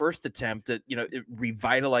is the first attempt to,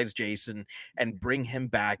 revitalize Jason and bring him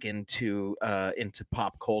back into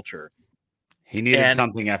pop culture. He needed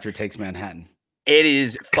something after Takes Manhattan. It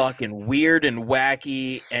is fucking weird and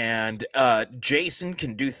wacky, and Jason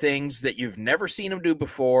can do things that you've never seen him do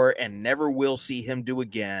before and never will see him do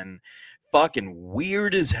again. Fucking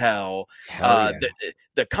weird as hell. Yeah.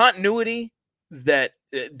 The continuity that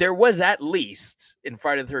there was at least in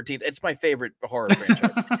Friday the 13th. It's my favorite horror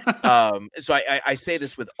franchise. So I say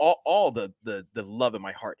this with all the love in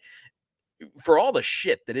my heart. For all the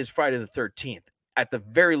shit that is Friday the 13th, at the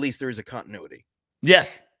very least, there is a continuity.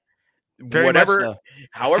 Yes. Very Whatever, much so.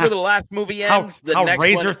 However the last movie ends, the next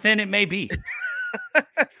razor one... thin it may be.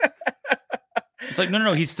 It's like,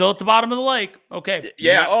 no, he's still at the bottom of the lake. Okay.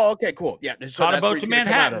 Yeah. Oh, okay, cool. Yeah. So caught a boat to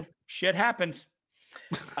Manhattan. Shit happens.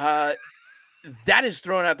 That is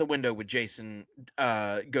thrown out the window with Jason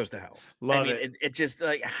Goes to Hell. Love it. It just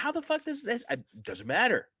like, how the fuck does this? It doesn't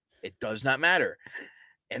matter. It does not matter.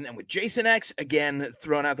 And then with Jason X, again,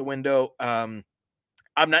 thrown out the window. I'm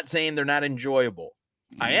not saying they're not enjoyable.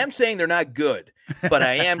 I am saying they're not good, but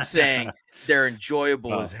I am saying they're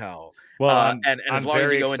enjoyable as hell. Well, and as long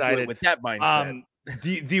as you go into it with that mindset.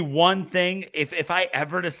 The one thing, if I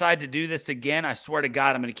ever decide to do this again, I swear to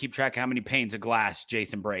God, I'm going to keep track of how many panes of glass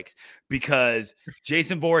Jason breaks, because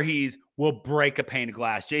Jason Voorhees will break a pane of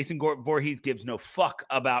glass. Jason Voorhees gives no fuck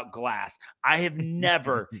about glass. I have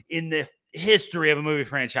never in the history of a movie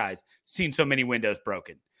franchise seen so many windows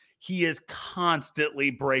broken. He is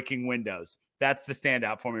constantly breaking windows. That's the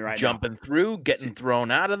standout for me right now. Jumping through, getting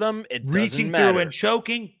thrown out of them. It reaching doesn't matter. through and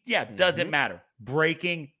choking. Yeah, doesn't matter.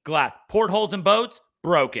 Breaking glass. Portholes in boats,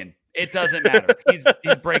 broken. It doesn't matter. He's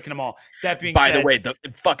breaking them all. That being By said, the way, the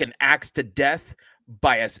fucking axe to death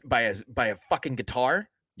by a fucking guitar.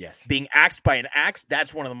 Yes. Being axed by an axe,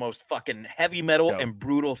 that's one of the most fucking heavy metal Dope. and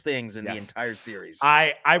brutal things in the entire series.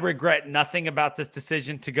 I regret nothing about this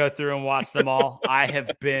decision to go through and watch them all. I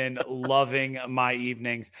have been loving my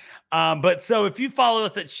evenings. But so if you follow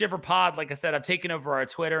us at ShiverPod, like I said, I've taken over our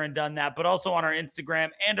Twitter and done that, but also on our Instagram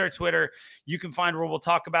and our Twitter, you can find where we'll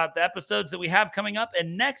talk about the episodes that we have coming up.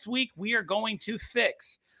 And next week, we are going to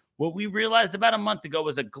fix what we realized about a month ago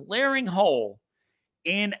was a glaring hole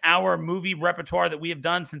in our movie repertoire that we have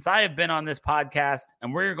done since I have been on this podcast,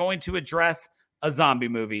 and we're going to address a zombie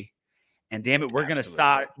movie. And damn it, we're going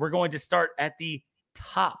to start at the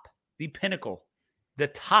top, the pinnacle, the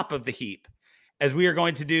top of the heap, as we are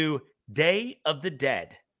going to do Day of the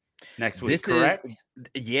Dead next week. Correct?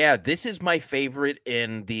 This is my favorite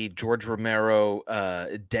in the George Romero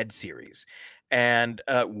Dead series. And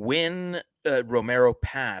when Romero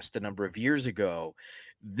passed a number of years ago,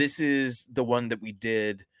 this is the one that we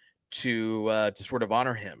did to sort of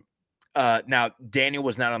honor him. Now, Daniel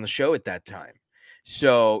was not on the show at that time.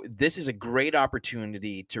 So this is a great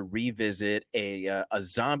opportunity to revisit a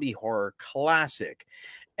zombie horror classic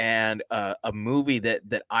and a movie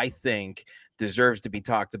that I think deserves to be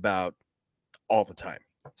talked about all the time.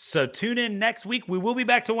 So tune in next week. We will be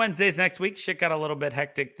back to Wednesdays next week. Shit got a little bit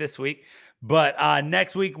hectic this week. But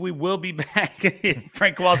next week, we will be back.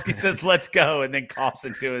 Frank Kowalski says, let's go, and then coughs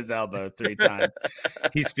into his elbow 3 times.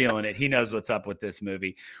 He's feeling it. He knows what's up with this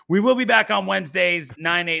movie. We will be back on Wednesdays,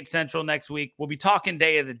 9-8 Central next week. We'll be talking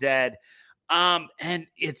Day of the Dead. And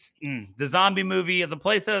it's the zombie movie is a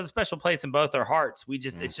place that has a special place in both our hearts.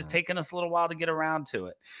 It's just taken us a little while to get around to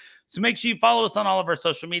it. So make sure you follow us on all of our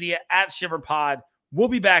social media at ShiverPod. We'll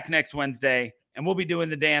be back next Wednesday, and we'll be doing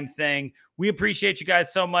the damn thing. We appreciate you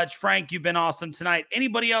guys so much. Frank, you've been awesome tonight.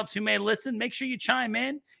 Anybody else who may listen, make sure you chime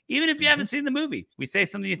in. Even if you haven't seen the movie, we say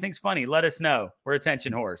something you think's funny, let us know. We're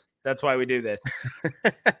attention whores. That's why we do this.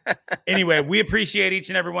 Anyway, we appreciate each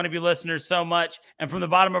and every one of you listeners so much. And from the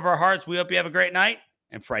bottom of our hearts, we hope you have a great night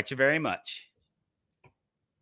and fright you very much.